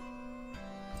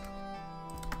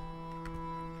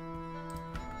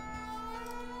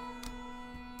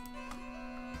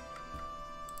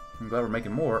 I'm glad we're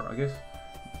making more, I guess.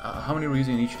 How many are we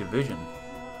using in each division?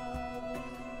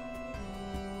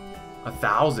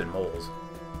 1,000 moles.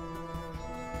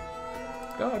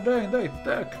 God dang, they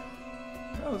thick.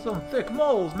 Those some thick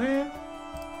moles, man.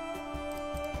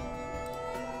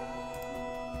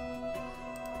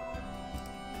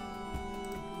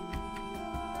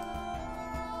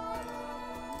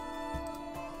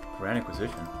 Grand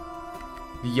Inquisition.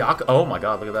 Oh my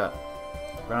god, look at that.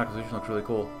 Grand Inquisition looks really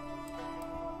cool.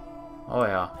 Oh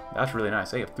yeah, that's really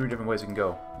nice. They have 3 different ways we can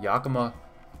go. Yakima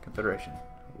Confederation.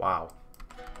 Wow.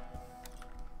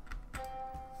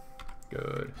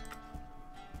 Good.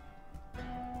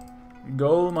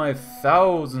 Go my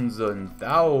thousands and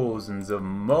thousands of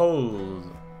moles.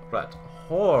 Rat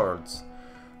hordes.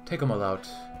 Take them all out.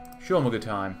 Show them a good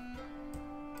time.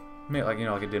 Maybe like, you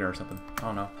know, like a dinner or something. I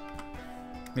don't know.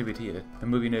 Maybe a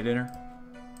movie and a dinner.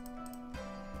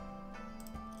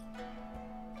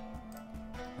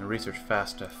 And research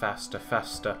faster, faster,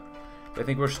 faster. They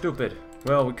think we're stupid.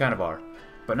 Well, we kind of are.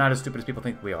 But not as stupid as people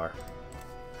think we are.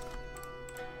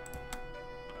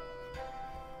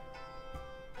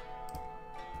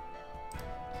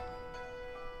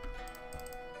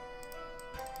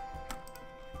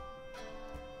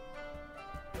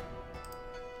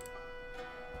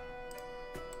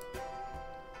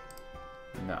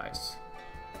 Nice.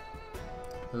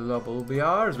 Level be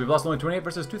ours. We've lost only 28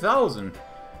 versus 2,000.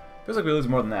 Feels like we lose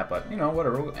more than that, but, you know,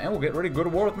 whatever. And we'll get ready to go to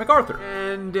war with MacArthur.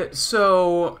 And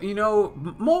so, you know,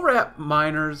 mole rat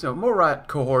miners, you know, mole rat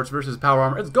cohorts versus power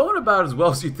armor, it's going about as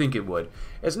well as you'd think it would.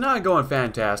 It's not going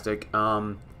fantastic.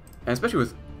 And especially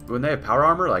with when they have power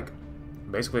armor, like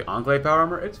basically Enclave power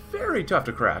armor, it's very tough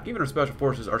to crack. Even our special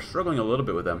forces are struggling a little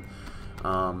bit with them.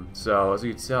 So, as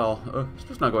you can tell, it's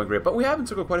just not going great. But we have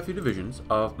encircled quite a few divisions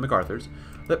of MacArthur's.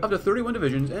 Up to 31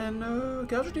 divisions, and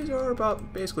casualties are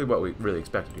about basically what we really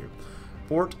expected here.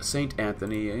 Fort St.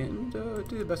 Anthony, and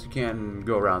do the best you can,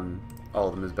 go around all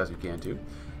of them as best you can, too.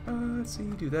 Let's see,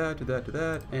 do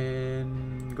that,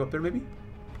 and go up there, maybe?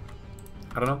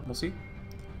 I don't know, we'll see.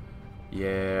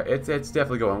 Yeah, it's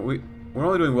definitely going. We're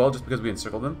only doing well just because we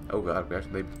encircled them. Oh god, they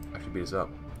actually beat us up.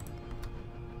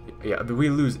 Yeah, we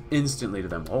lose instantly to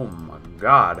them. Oh my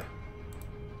god.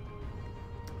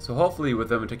 So hopefully with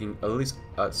them taking at least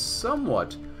some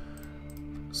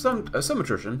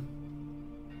attrition,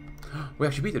 we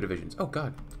actually beat the divisions. Oh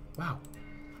god. Wow.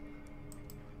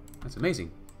 That's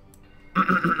amazing.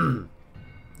 Oh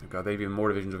god, they have even more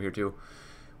divisions over here too.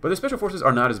 But the special forces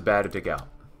are not as bad to take out.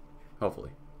 Hopefully.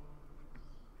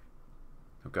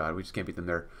 Oh god, we just can't beat them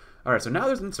there. Alright, so now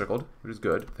there's encircled, which is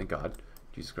good. Thank god.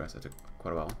 Jesus Christ, that took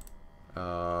quite a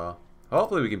while.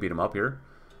 Hopefully we can beat them up here.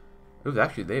 It was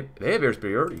actually, they have air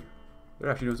superiority. They're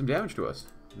actually doing some damage to us.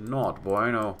 Not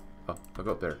bueno. Oh, I'll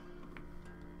go up there.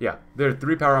 Yeah, there are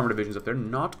 3 power armor divisions up there.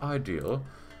 Not ideal.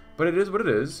 But it is what it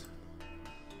is.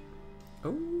 Oh,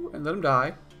 and let them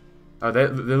die. They're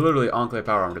literally Enclave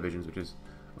power armor divisions, which is,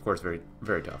 of course, very,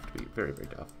 very tough to beat. Very, very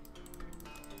tough.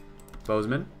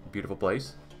 Bozeman, beautiful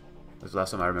place. This is the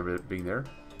last time I remember it being there.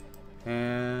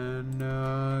 And,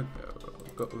 no,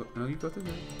 you go through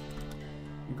there.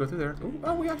 You go through there. Ooh,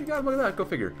 oh, we actually got him. Look at that. Go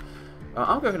figure.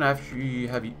 I'm going to actually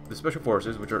have the special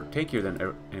forces, which are tankier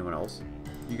than anyone else.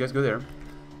 You guys go there.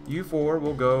 You 4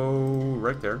 will go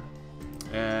right there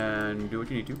and do what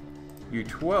you need to. You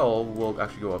 12 will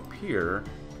actually go up here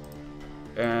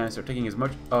and start taking as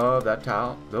much of that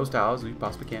those tiles as you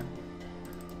possibly can.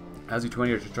 As you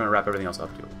 20 are just trying to wrap everything else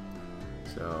up to it.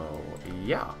 So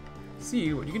yeah,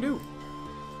 see what you can do.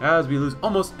 As we lose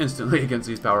almost instantly against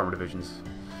these power armor divisions,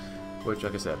 which,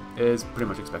 like I said, is pretty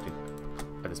much expected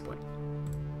at this point.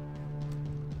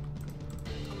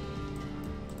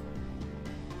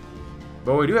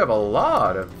 But we do have a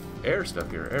lot of air stuff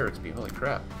here. Air XP, holy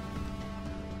crap.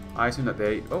 I assume that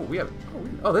they... Oh, we have...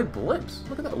 Oh, they have blimps.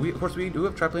 Look at that. Of course, we do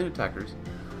have triplanet attackers.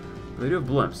 But they do have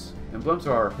blimps. And blimps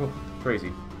are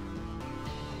crazy.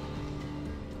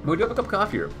 But we do have a cup of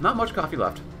coffee here. Not much coffee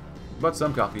left. But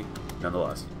some coffee,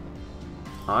 nonetheless.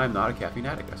 I'm not a caffeine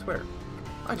addict, I swear.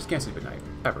 I just can't sleep at night.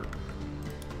 Ever.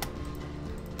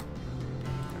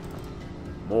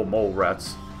 More mole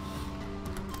rats.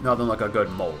 Nothing like a good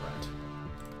mole rat.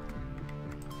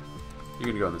 You're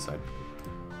gonna go on this side.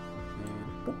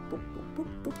 And boop, boop, boop,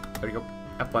 boop, boop. There you go.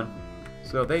 Have fun.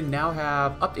 So they now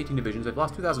have up to 18 divisions. They've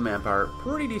lost 2,000 manpower.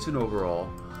 Pretty decent overall.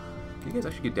 You guys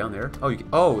actually get down there. Oh, you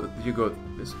go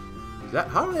this. Is that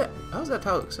how is that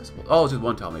tile accessible? Oh, it's just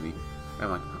one tile maybe. I'm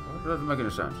like, that doesn't make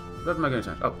any sense. Doesn't make any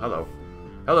sense. Oh, hello.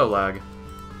 Hello, lag.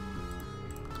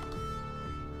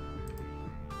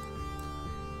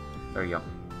 There you go.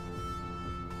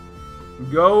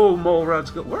 Go, mole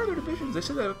rats, go. Where are their divisions? They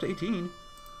said they have up to 18.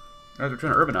 They're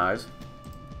trying to urbanize.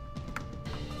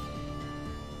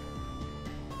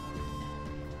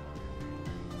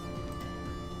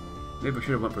 Maybe we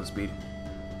should have went for the speed.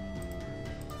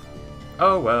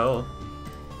 Oh well.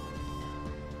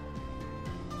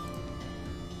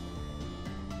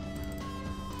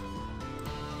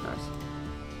 Nice.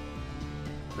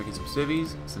 Making some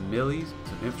civvies, some millies,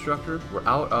 some infrastructure. We're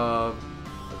out of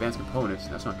advanced components.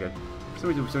 That's not good. For some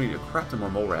reason, we still need to craft some more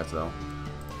mole rats, though.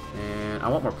 And I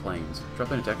want more planes.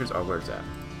 Dropline attackers are where it's at.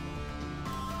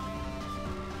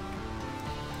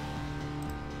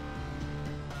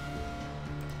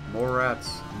 Mole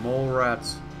rats. Mole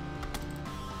rats.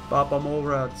 Papa mole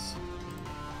rats.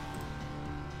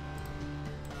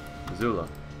 Missoula.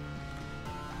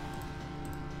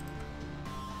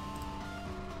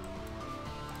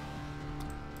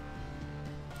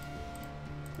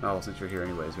 Oh, well, since you're here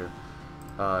anyways, here.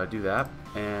 Do that,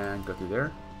 and go through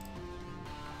there.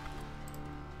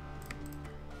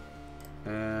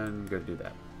 And go do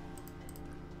that.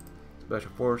 Special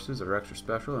forces are extra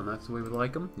special, and that's the way we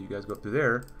like them. You guys go up through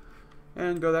there,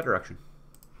 and go that direction.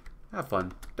 Have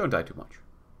fun. Don't die too much.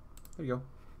 There you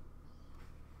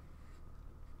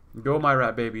go. Go, my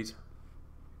rat babies.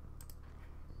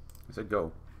 I said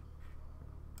go.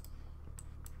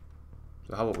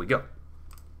 So how about we go?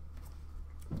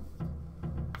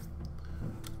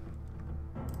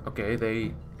 Okay,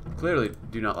 they clearly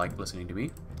do not like listening to me.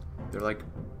 They're like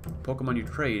Pokemon you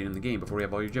trade in the game before you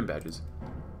have all your gym badges.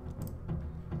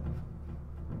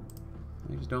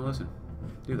 They just don't listen,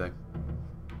 do they?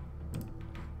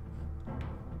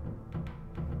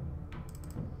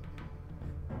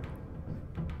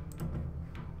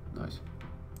 Nice.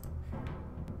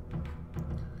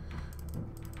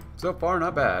 So far,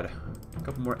 not bad. A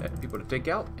couple more people to take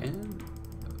out, and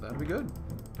that'll be good.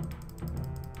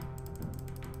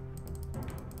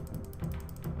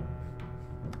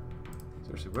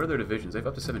 Seriously, where are their divisions? They have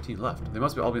up to 17 left. They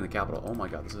must all be in the capital. Oh my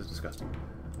god, this is disgusting.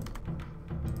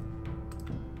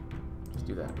 Just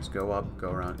do that. Just go up,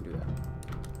 go around, and do that.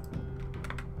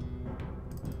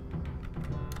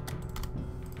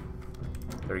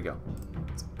 There you go.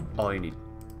 That's all you need.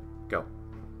 Go.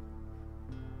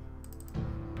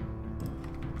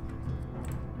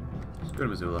 Just go to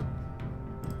Missoula.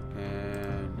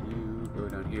 And you go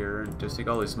down here and just take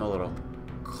all these small little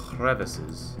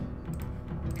crevices.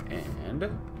 And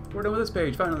we're done with this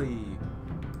page, finally!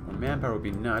 More manpower would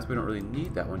be nice, but we don't really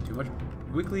need that one too much.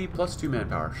 Weekly plus 2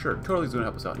 manpower. Sure, totally is going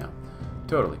to help us out now.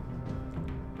 Totally.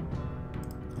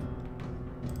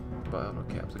 Bottle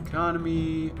caps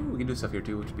economy. Ooh, we can do stuff here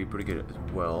too, which would be pretty good as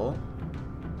well.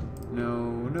 No.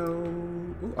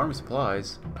 Ooh, army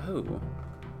supplies. Oh.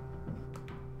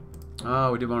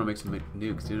 Oh, we did want to make some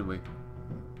nukes, didn't we?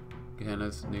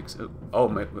 Gehennas, nukes. Oh,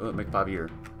 make 5 a year.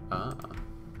 Ah.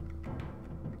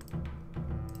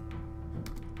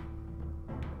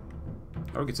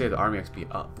 Or we could say the army XP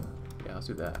up. Yeah, let's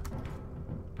do that.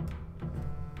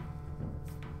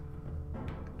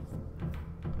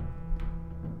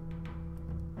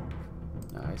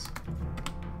 Nice.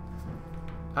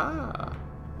 Ah!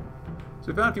 So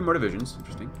we found a few more divisions.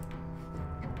 Interesting.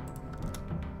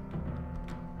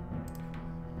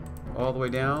 All the way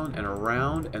down and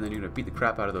around, and then you're gonna beat the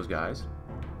crap out of those guys.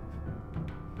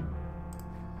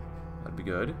 That'd be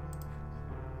good.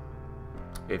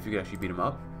 If you could actually beat them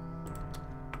up.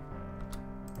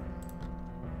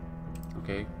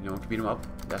 Okay, no one can beat them up.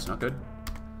 That's not good.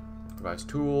 Provides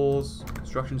tools,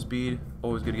 construction speed.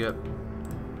 Always good to get.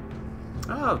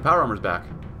 Ah, the power armor's back.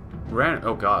 Granite.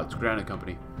 Oh god, it's Granite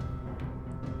Company.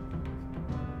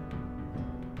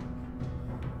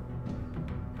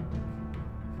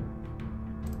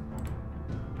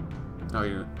 Oh,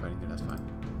 you're fighting there. That's fine.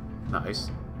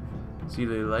 Nice.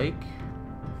 Sealy Lake.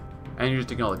 And you're just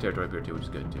taking all the territory up here too, which is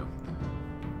good too.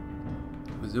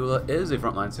 Missoula is a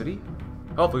frontline city.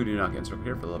 Hopefully we do not get encircled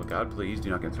here, for the love of God. Please do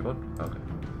not get encircled. Okay.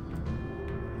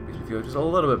 Makes me feel just a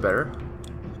little bit better.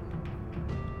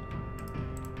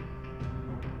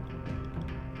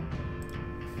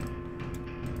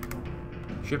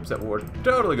 Ships that we're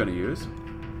totally going to use.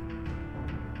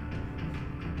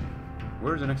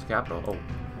 Where's the next capital? Oh,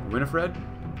 Winifred?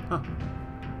 Huh.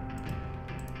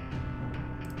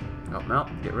 Help them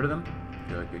out. Get rid of them.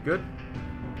 Good.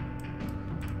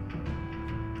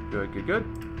 Good.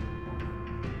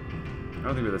 I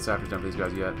don't think we have the sappers done for these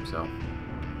guys yet, so.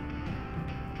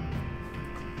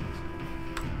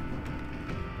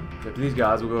 After these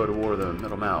guys, we'll go to war with the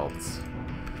Middle Mouths.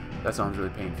 That sounds really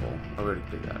painful. Oh, we already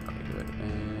did that. Okay, good.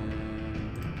 And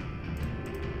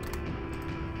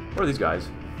what are these guys?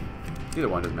 Either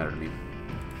one doesn't matter to me.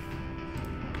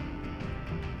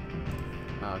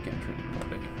 Oh, I can't train anymore,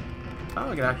 dang it.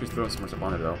 Oh, I can actually throw some more stuff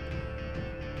on there, though.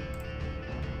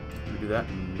 Can we do that?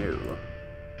 No.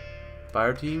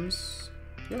 Fire teams?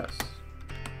 Yes.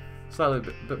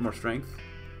 Slightly bit more strength.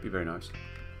 Be very nice.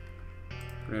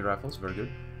 Grenade rifles, very good.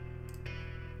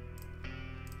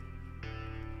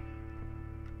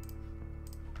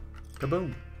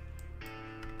 Kaboom!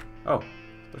 Oh,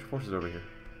 special forces over here.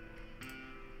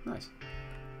 Nice.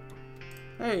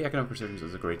 Hey, economic precision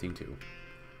is a great thing too.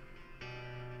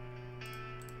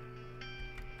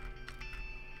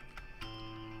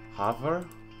 Havre?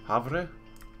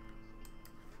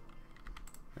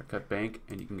 Haircut bank,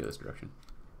 and you can go this direction.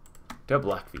 To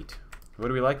Blackfeet. What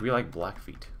do we like? We like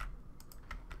Blackfeet.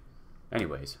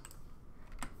 Anyways.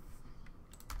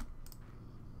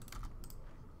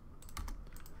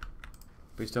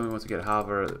 Please tell me once we get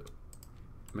Havre,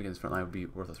 making this front line would be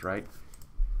worthless, right?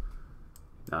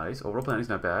 Nice. Overall planning is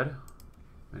not bad.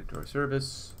 Mandatory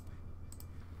service.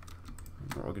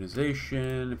 More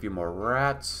organization. A few more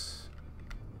rats.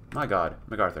 My god,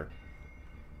 MacArthur.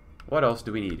 What else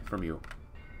do we need from you?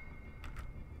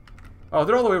 Oh,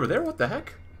 they're all the way over there? What the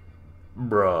heck?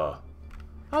 Bruh.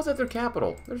 How's that their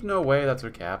capital? There's no way that's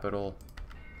their capital.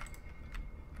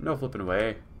 No flipping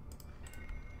way.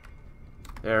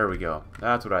 There we go.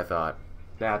 That's what I thought.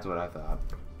 That's what I thought.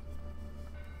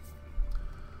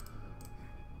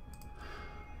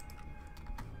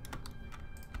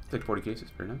 take 40 cases.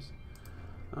 Very nice.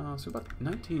 So about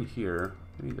 19 here.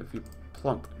 We need a few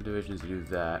plump divisions to do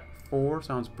that. 4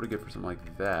 sounds pretty good for something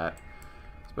like that.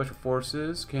 Special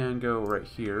forces can go right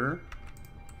here.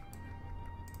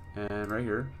 And right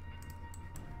here.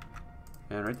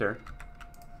 And right there.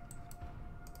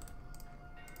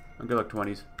 And good luck,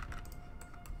 20s.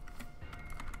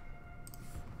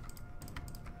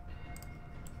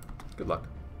 Good luck.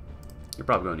 You're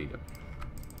probably going to need it.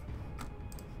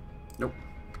 Nope.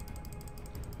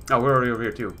 Oh, we're already over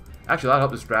here too. Actually, that'll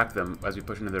help distract them as we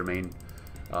push into their main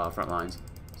front lines.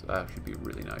 So that should be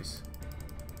really nice.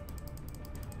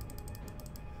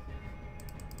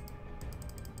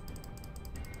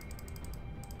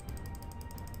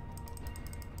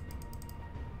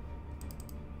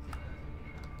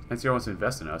 NCR wants to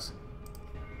invest in us.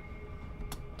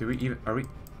 Do we even... Are we...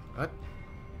 What?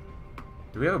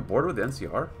 Do we have a border with the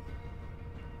NCR?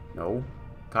 No.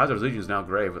 Kaiser's Legion is now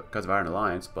gray because of Iron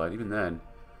Alliance, but even then...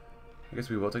 I guess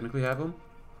we will technically have them.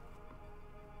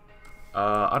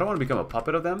 I don't want to become a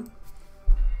puppet of them.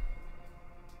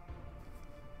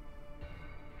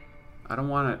 I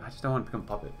just don't want to become a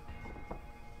puppet.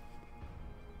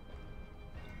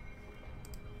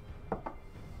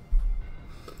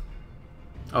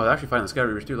 Oh, they're actually fighting the Sky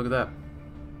Reavers too, look at that.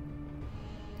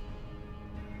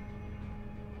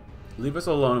 Leave us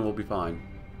alone and we'll be fine.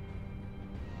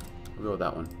 We'll go with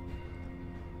that one.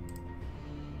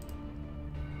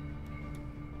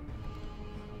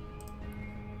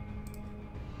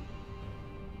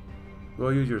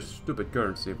 We'll use your stupid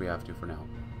currency if we have to for now.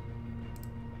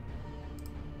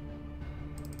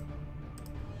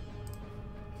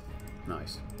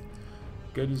 Nice.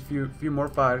 Get these few more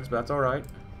fighters, but that's alright.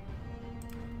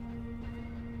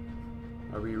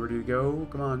 Are we ready to go?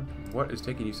 Come on. What is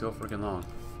taking you so freaking long?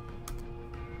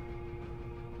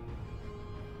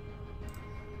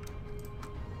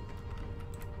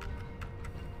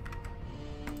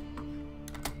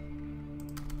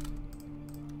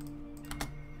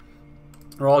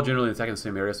 We're all generally attacking the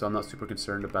same area, so I'm not super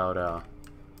concerned about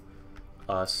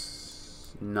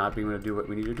us not being able to do what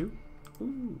we need to do.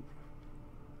 Ooh.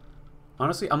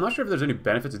 Honestly, I'm not sure if there's any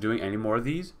benefits of doing any more of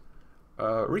these.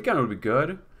 Recon would be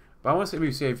good, but I want to say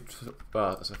maybe save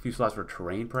a few slots for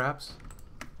terrain, perhaps.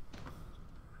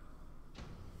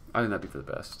 I think that'd be for the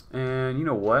best. And you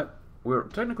know what? We're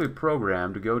technically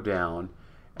programmed to go down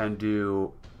and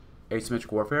do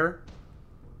asymmetric warfare.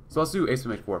 So let's do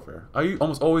asymmetric warfare. I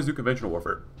almost always do conventional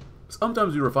warfare.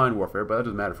 Sometimes we do refined warfare, but that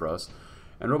doesn't matter for us.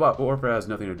 And robot warfare has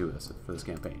nothing to do with this for this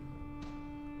campaign.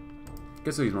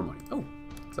 Guess I'll use more money. Oh,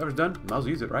 Cyber's done. Might as well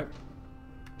use it, right?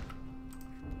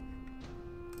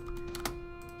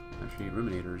 Actually,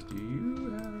 Ruminators, do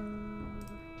you have...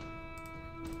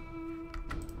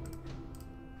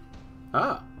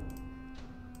 Ah!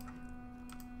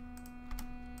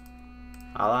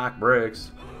 I like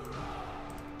bricks.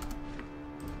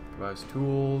 Provides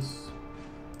tools.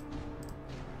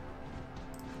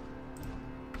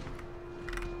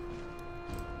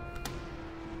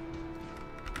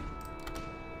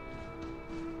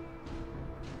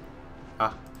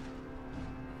 Ah.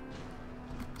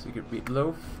 Secret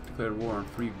Meatloaf. Declared war on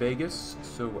Free Vegas.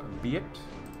 So be it.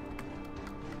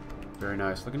 Very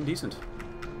nice. Looking decent.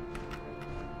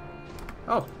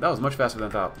 Oh, that was much faster than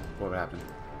I thought what would happen.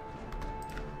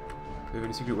 Do we have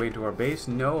any secret way into our base?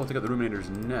 No, I'll take out the Ruminators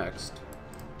next.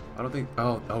 I don't think...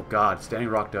 Oh god. Standing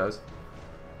Rock does.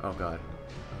 Oh god.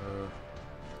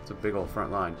 It's a big old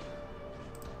front line.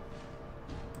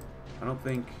 I don't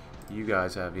think you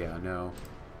guys have... Yeah, no.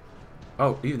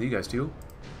 Oh, even you guys too?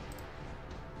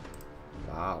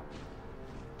 Wow.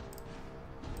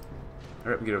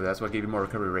 Alright, we get over that. That's why I gave you more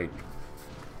recovery rate.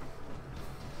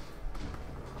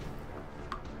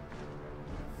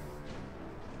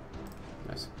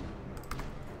 Nice.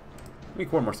 We need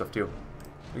core more stuff too.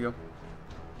 There you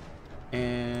go.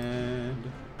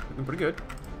 And looking pretty good.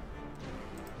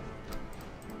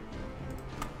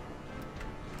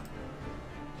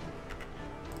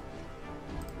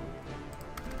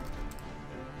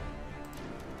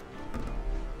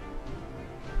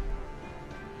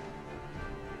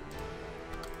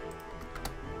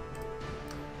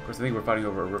 Of course, I think we're fighting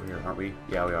over a river here, aren't we?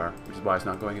 Yeah, we are. Which is why it's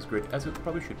not going as great as it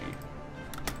probably should be.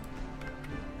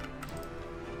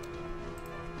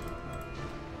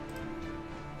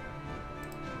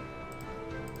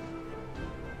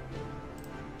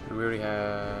 And we already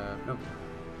have... Nope.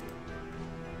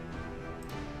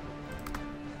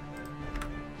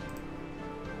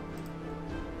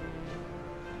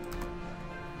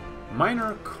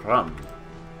 Minor Crumb.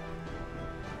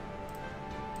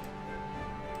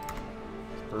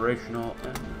 Inspirational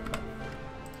and...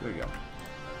 There you go.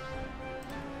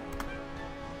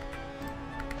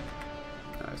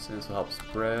 Nice, and this will help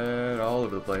spread all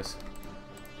over the place.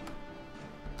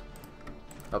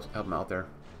 Help them out there.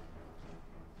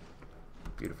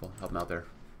 Beautiful. Help them out there.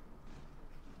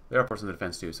 They are forcing the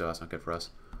defense too, so that's not good for us.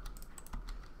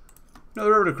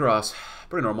 Another river to cross.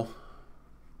 Pretty normal.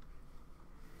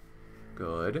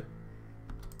 Good.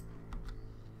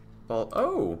 Well,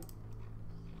 oh!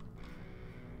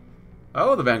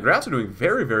 Oh, the Van Graffs are doing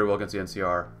very, very well against the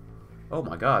NCR. Oh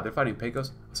my god, they're fighting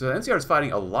Pecos. So the NCR is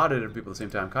fighting a lot of different people at the same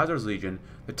time. Kaiser's Legion,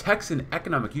 the Texan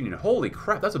Economic Union. Holy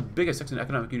crap, that's the biggest Texan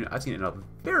Economic Union I've seen in a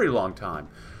very long time.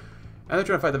 And they're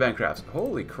trying to fight the Van Graffs.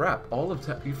 Holy crap, all of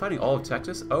you fighting all of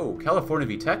Texas? Oh, California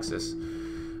v. Texas.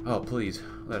 Oh, please,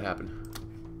 let it happen.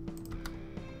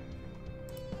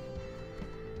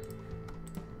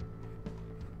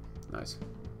 Nice.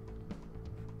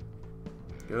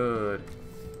 Good.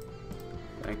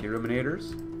 Thank you,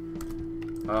 Ruminators.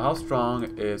 How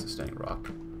strong is Standing Rock?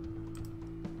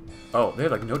 Oh, they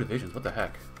have like no divisions. What the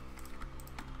heck?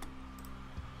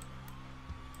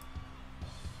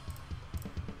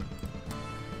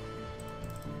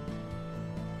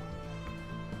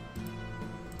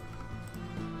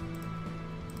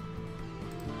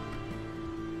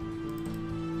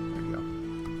 There you go.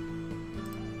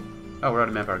 Oh, we're out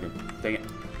of manpower again. Dang it.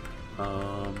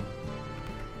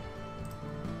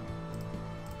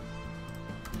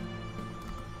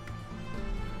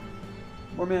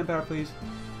 More manpower, please.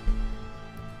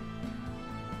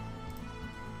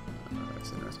 Alright,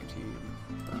 send rescue team.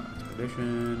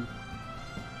 Expedition.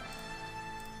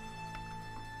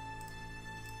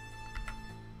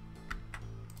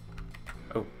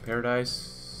 Oh,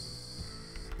 Paradise.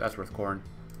 That's worth corn.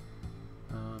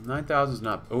 9,000 is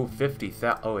not. Oh,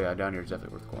 50,000. Oh, yeah, down here is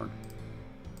definitely worth corn.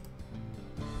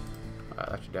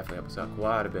 That should definitely help us out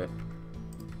quite a bit.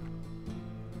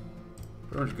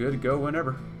 Pretty much good to go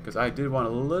whenever. Because I did want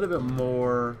a little bit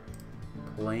more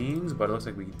planes, but it looks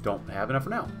like we don't have enough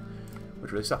for now.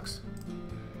 Which really sucks.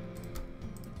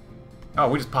 Oh,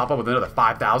 we just pop up with another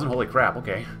 5,000? Holy crap,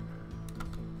 okay.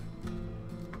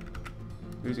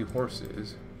 Using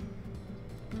horses.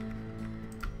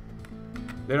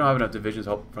 They don't have enough divisions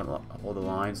to hold the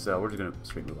line, so we're just going to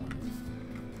straight move on.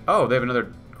 Oh, they have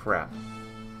another crap.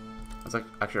 That's like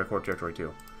actually our core territory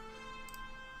too.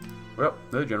 Well,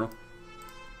 another general.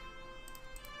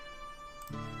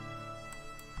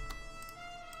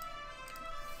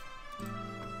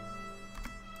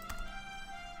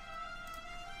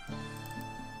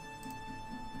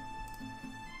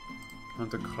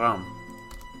 Hunter Kram.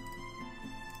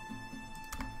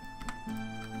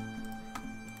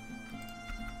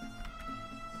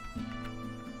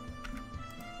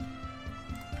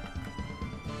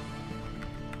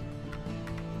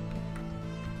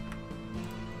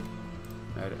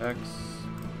 Add X,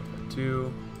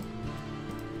 2.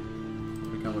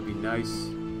 Become would be nice.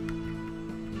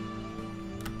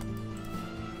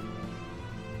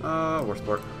 War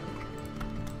sport.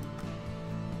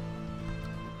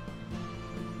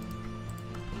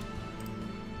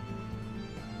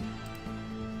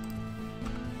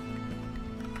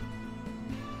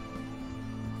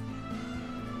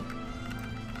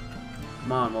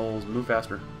 Come on, moles, move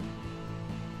faster.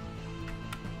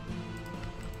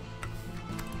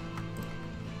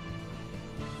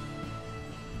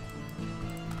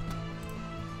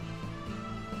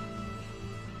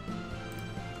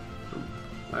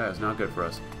 That's not good for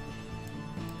us.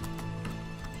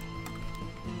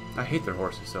 I hate their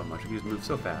horses so much. They just move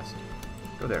so fast.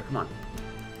 Go there, come on.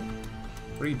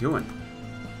 What are you doing?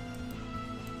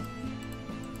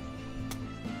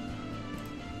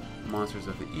 Monsters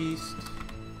of the East.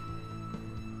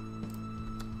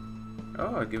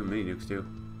 Oh, I'd give them mini nukes too.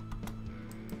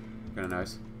 Kinda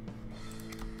nice.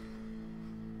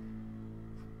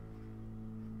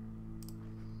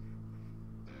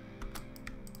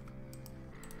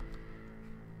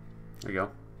 There you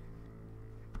go.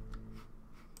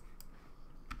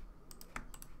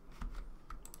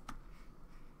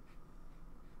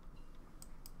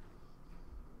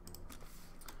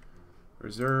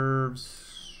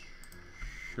 Reserves.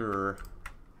 Sure.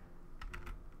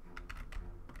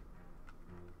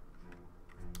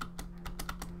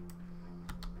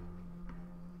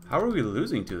 How are we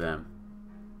losing to them?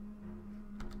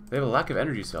 They have a lack of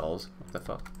energy cells. What the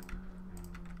fuck?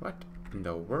 What in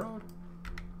the world?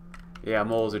 Yeah,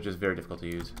 moles are just very difficult to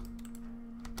use.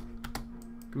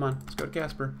 Come on, let's go to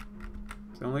Casper.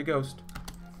 It's the only ghost.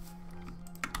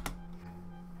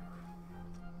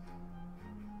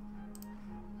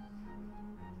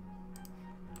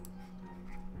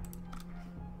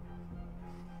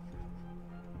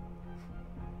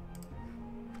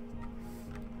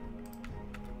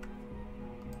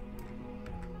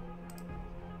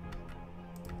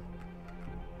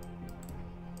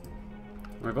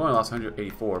 We've only lost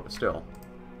 184, but still.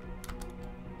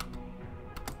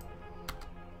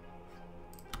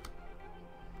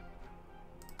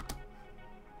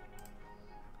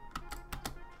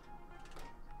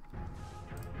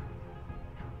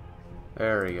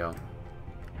 There we go.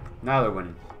 Now they're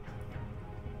winning.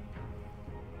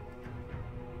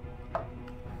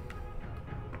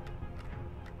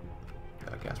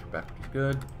 Got gas for back, which is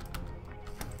good.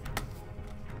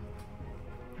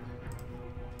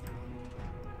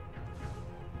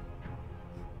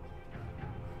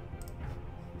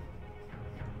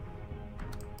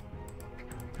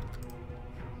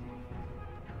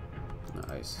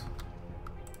 Nice.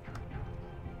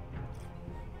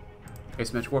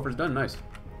 Asymmetric warfare's done. Nice.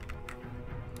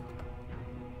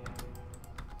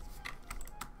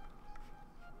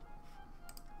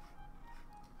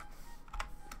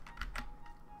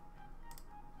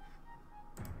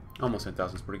 Almost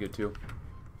 10,000 is pretty good too.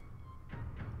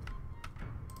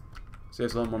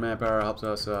 Saves a little more manpower, helps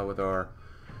us with our...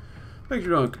 Make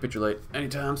sure we don't capitulate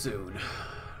anytime soon.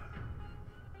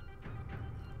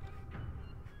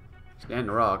 Stand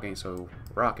the rock ain't so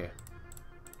rocky.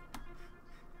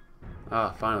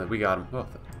 Ah, finally, we got him. Oh,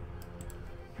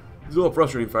 it's a little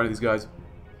frustrating fighting these guys.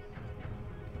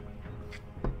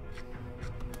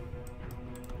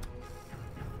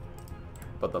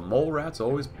 But the mole rats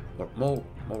always, or mole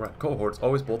rat cohorts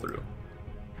always pull through.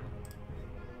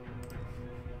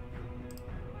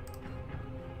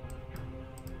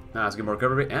 Now let's get more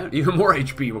recovery and even more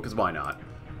HP, because why not?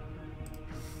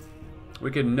 We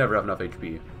can never have enough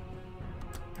HP.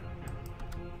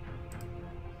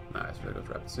 Nice, there goes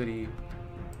Rapid City.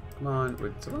 Come on,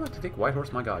 would someone like to take White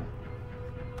Horse? My god.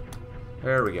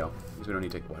 There we go. Because we don't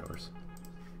need to take White Horse.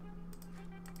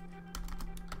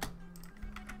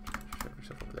 Shove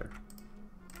yourself over there.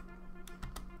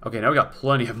 Okay, now we got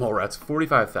plenty of mole rats.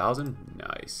 45,000?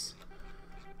 Nice.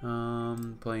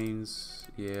 Plains,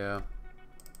 yeah.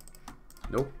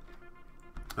 Nope.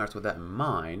 Alright, so with that in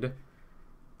mind,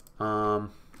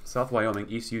 South Wyoming,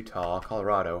 East Utah,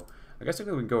 Colorado. I guess I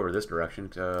think we can go over this direction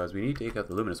because we need to take out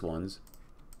the luminous ones.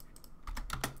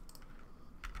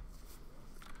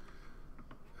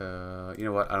 You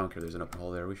know what? I don't care. There's an open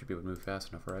hole there. We should be able to move fast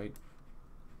enough, right?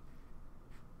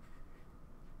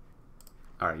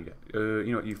 All right, you got.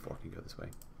 You know what? You four can go this way.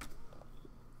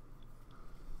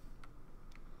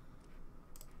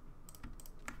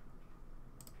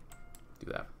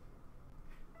 Do that.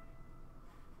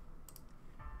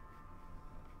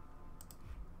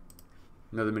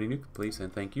 Another mini nuke, please,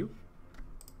 and thank you.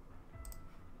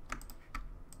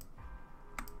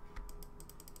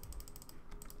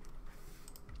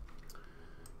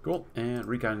 Cool, and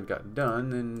recon got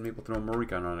done, and maybe we'll throw more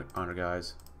recon on our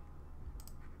guys.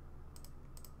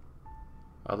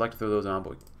 I'd like to throw those on,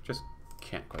 but we just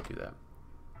can't quite do that.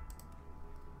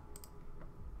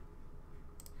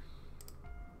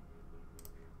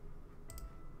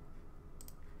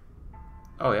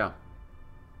 Oh yeah.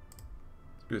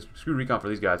 Screw recon for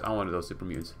these guys. I wanted those super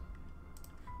mutes.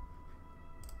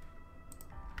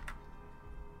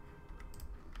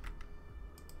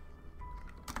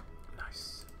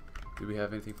 Nice. Do we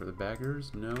have anything for the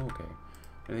baggers? No? Okay.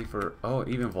 Anything for... Oh,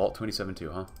 even Vault 27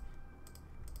 too, huh?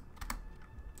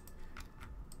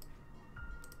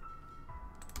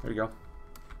 There you go.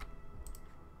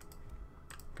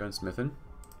 Gunsmithing.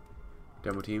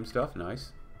 Demo team stuff.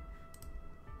 Nice.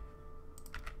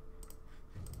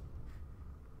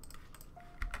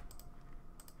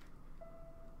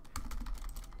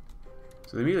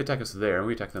 So they immediately attack us there, and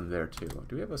we attack them there too.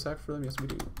 Do we have a sack for them? Yes, we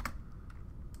do.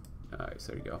 Nice,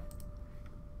 there you go.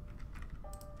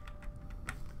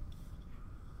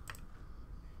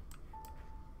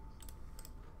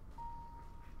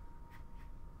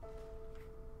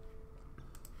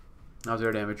 How's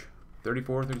their damage?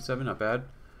 34, 37, not bad.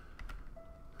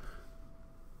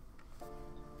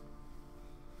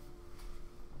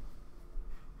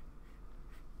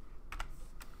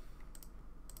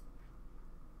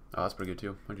 Oh, that's pretty good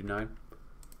too. 109.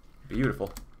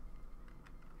 Beautiful.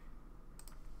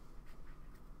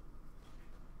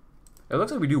 It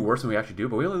looks like we do worse than we actually do,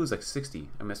 but we only lose like 60.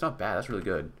 I mean, it's not bad. That's really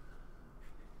good.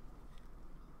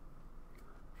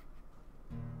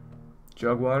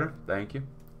 Jug water. Thank you.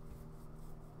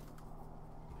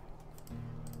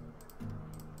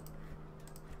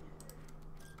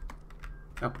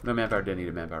 Oh, no manpower. Didn't need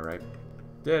a manpower, right?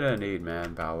 Didn't need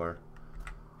manpower.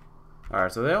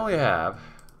 Alright, so they only have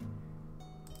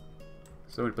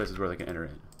so many places where they can enter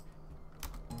in.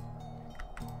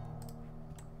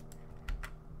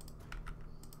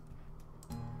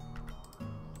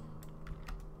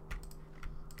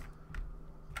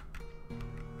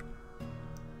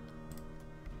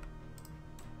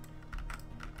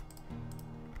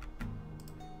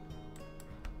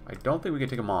 I don't think we can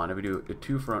take them on if we do a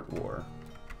two-front war.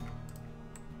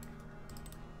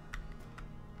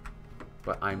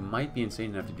 But I might be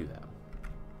insane enough to do that.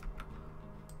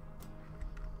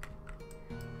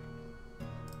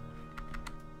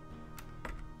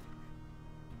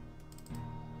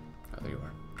 Oh, there you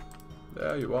are.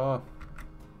 There you are.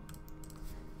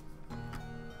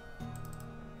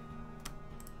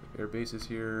 Air bases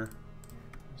here.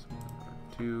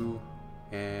 2.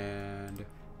 And of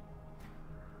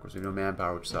course we have no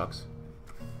manpower, which sucks.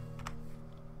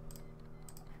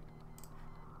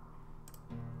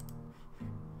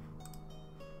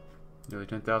 Nearly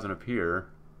 10,000 up here.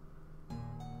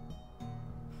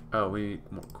 Oh, we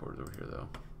need more cores over here though.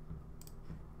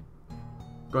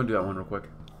 Go and do that one real quick.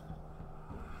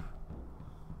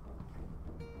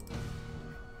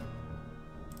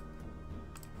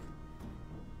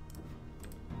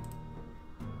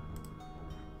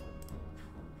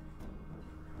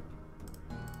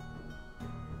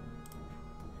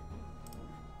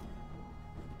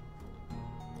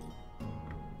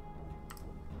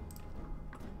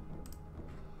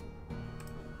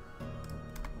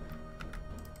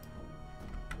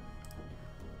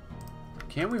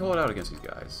 Can we hold out against these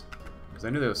guys? Because I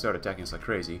knew they would start attacking us like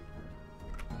crazy.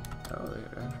 Oh,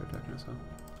 they're actually attacking us, huh?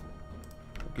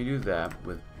 We can do that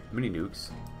with mini nukes.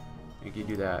 And you can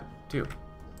do that too.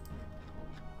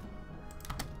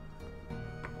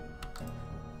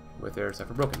 With their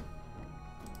Cypher broken.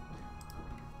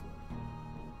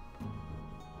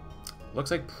 Looks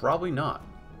like probably not.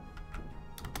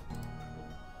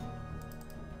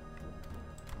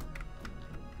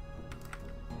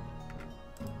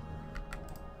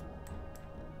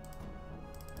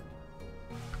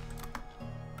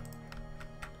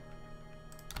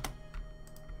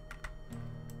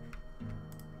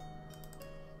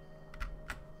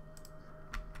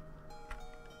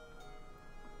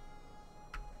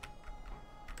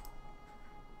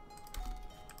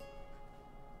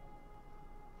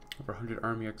 Over 100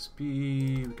 army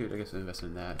XP. We could, I guess, invest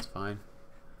in that. It's fine.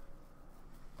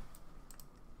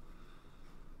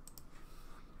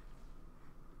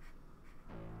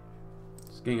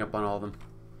 Just getting up on all of them.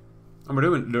 And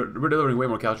we're delivering way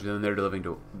more casualties than they're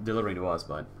delivering to us,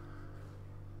 but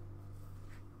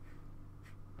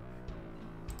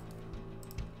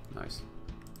nice.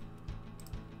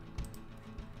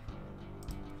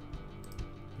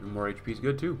 Even more HP is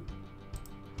good too.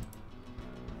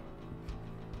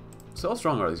 So how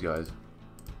strong are these guys?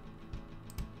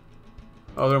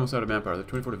 Oh, they're almost out of manpower. They have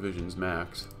 24 divisions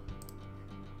max.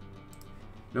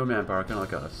 No manpower, kind of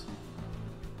like us.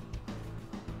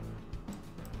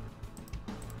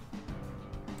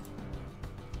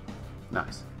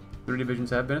 Nice. 3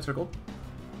 divisions have been encircled.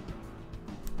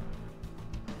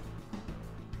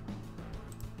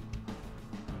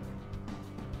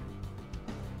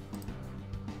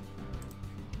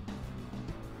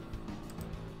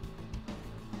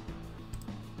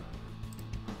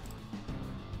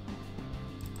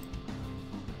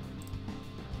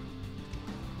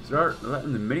 Start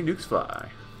letting the mini nukes fly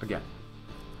again.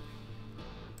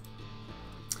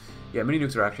 Yeah, mini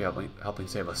nukes are actually helping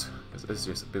save us because this is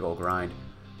just a big old grind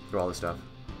through all this stuff.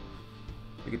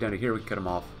 If we get down to here, we can cut them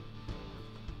off,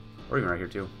 or even right here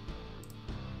too.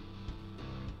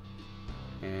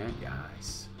 And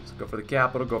guys, let's go for the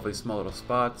capital. Go for these small little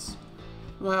spots.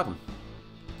 We'll have them.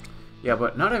 Yeah,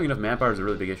 but not having enough manpower is a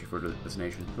really big issue for this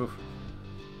nation. Oof.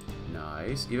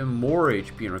 Nice. Even more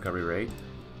HP and recovery rate.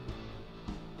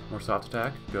 More soft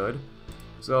attack, good.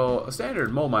 So a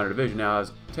standard mole miner division now has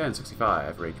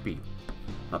 1065 for HP.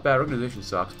 Not bad. Organization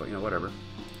sucks, but you know, whatever.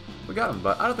 We got them,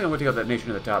 but I don't think I'm going to take out that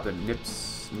nation at the top, the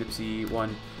Nipsey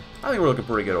one. I think we're looking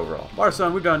pretty good overall.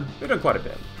 Barson, we've done quite a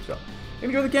bit. So if you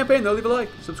enjoy the campaign, though, leave a like,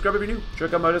 subscribe if you're new,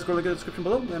 check out my Discord link in the description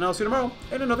below, and I'll see you tomorrow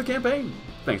in another campaign.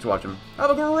 Thanks for watching. Have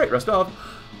a great rest of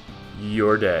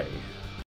your day.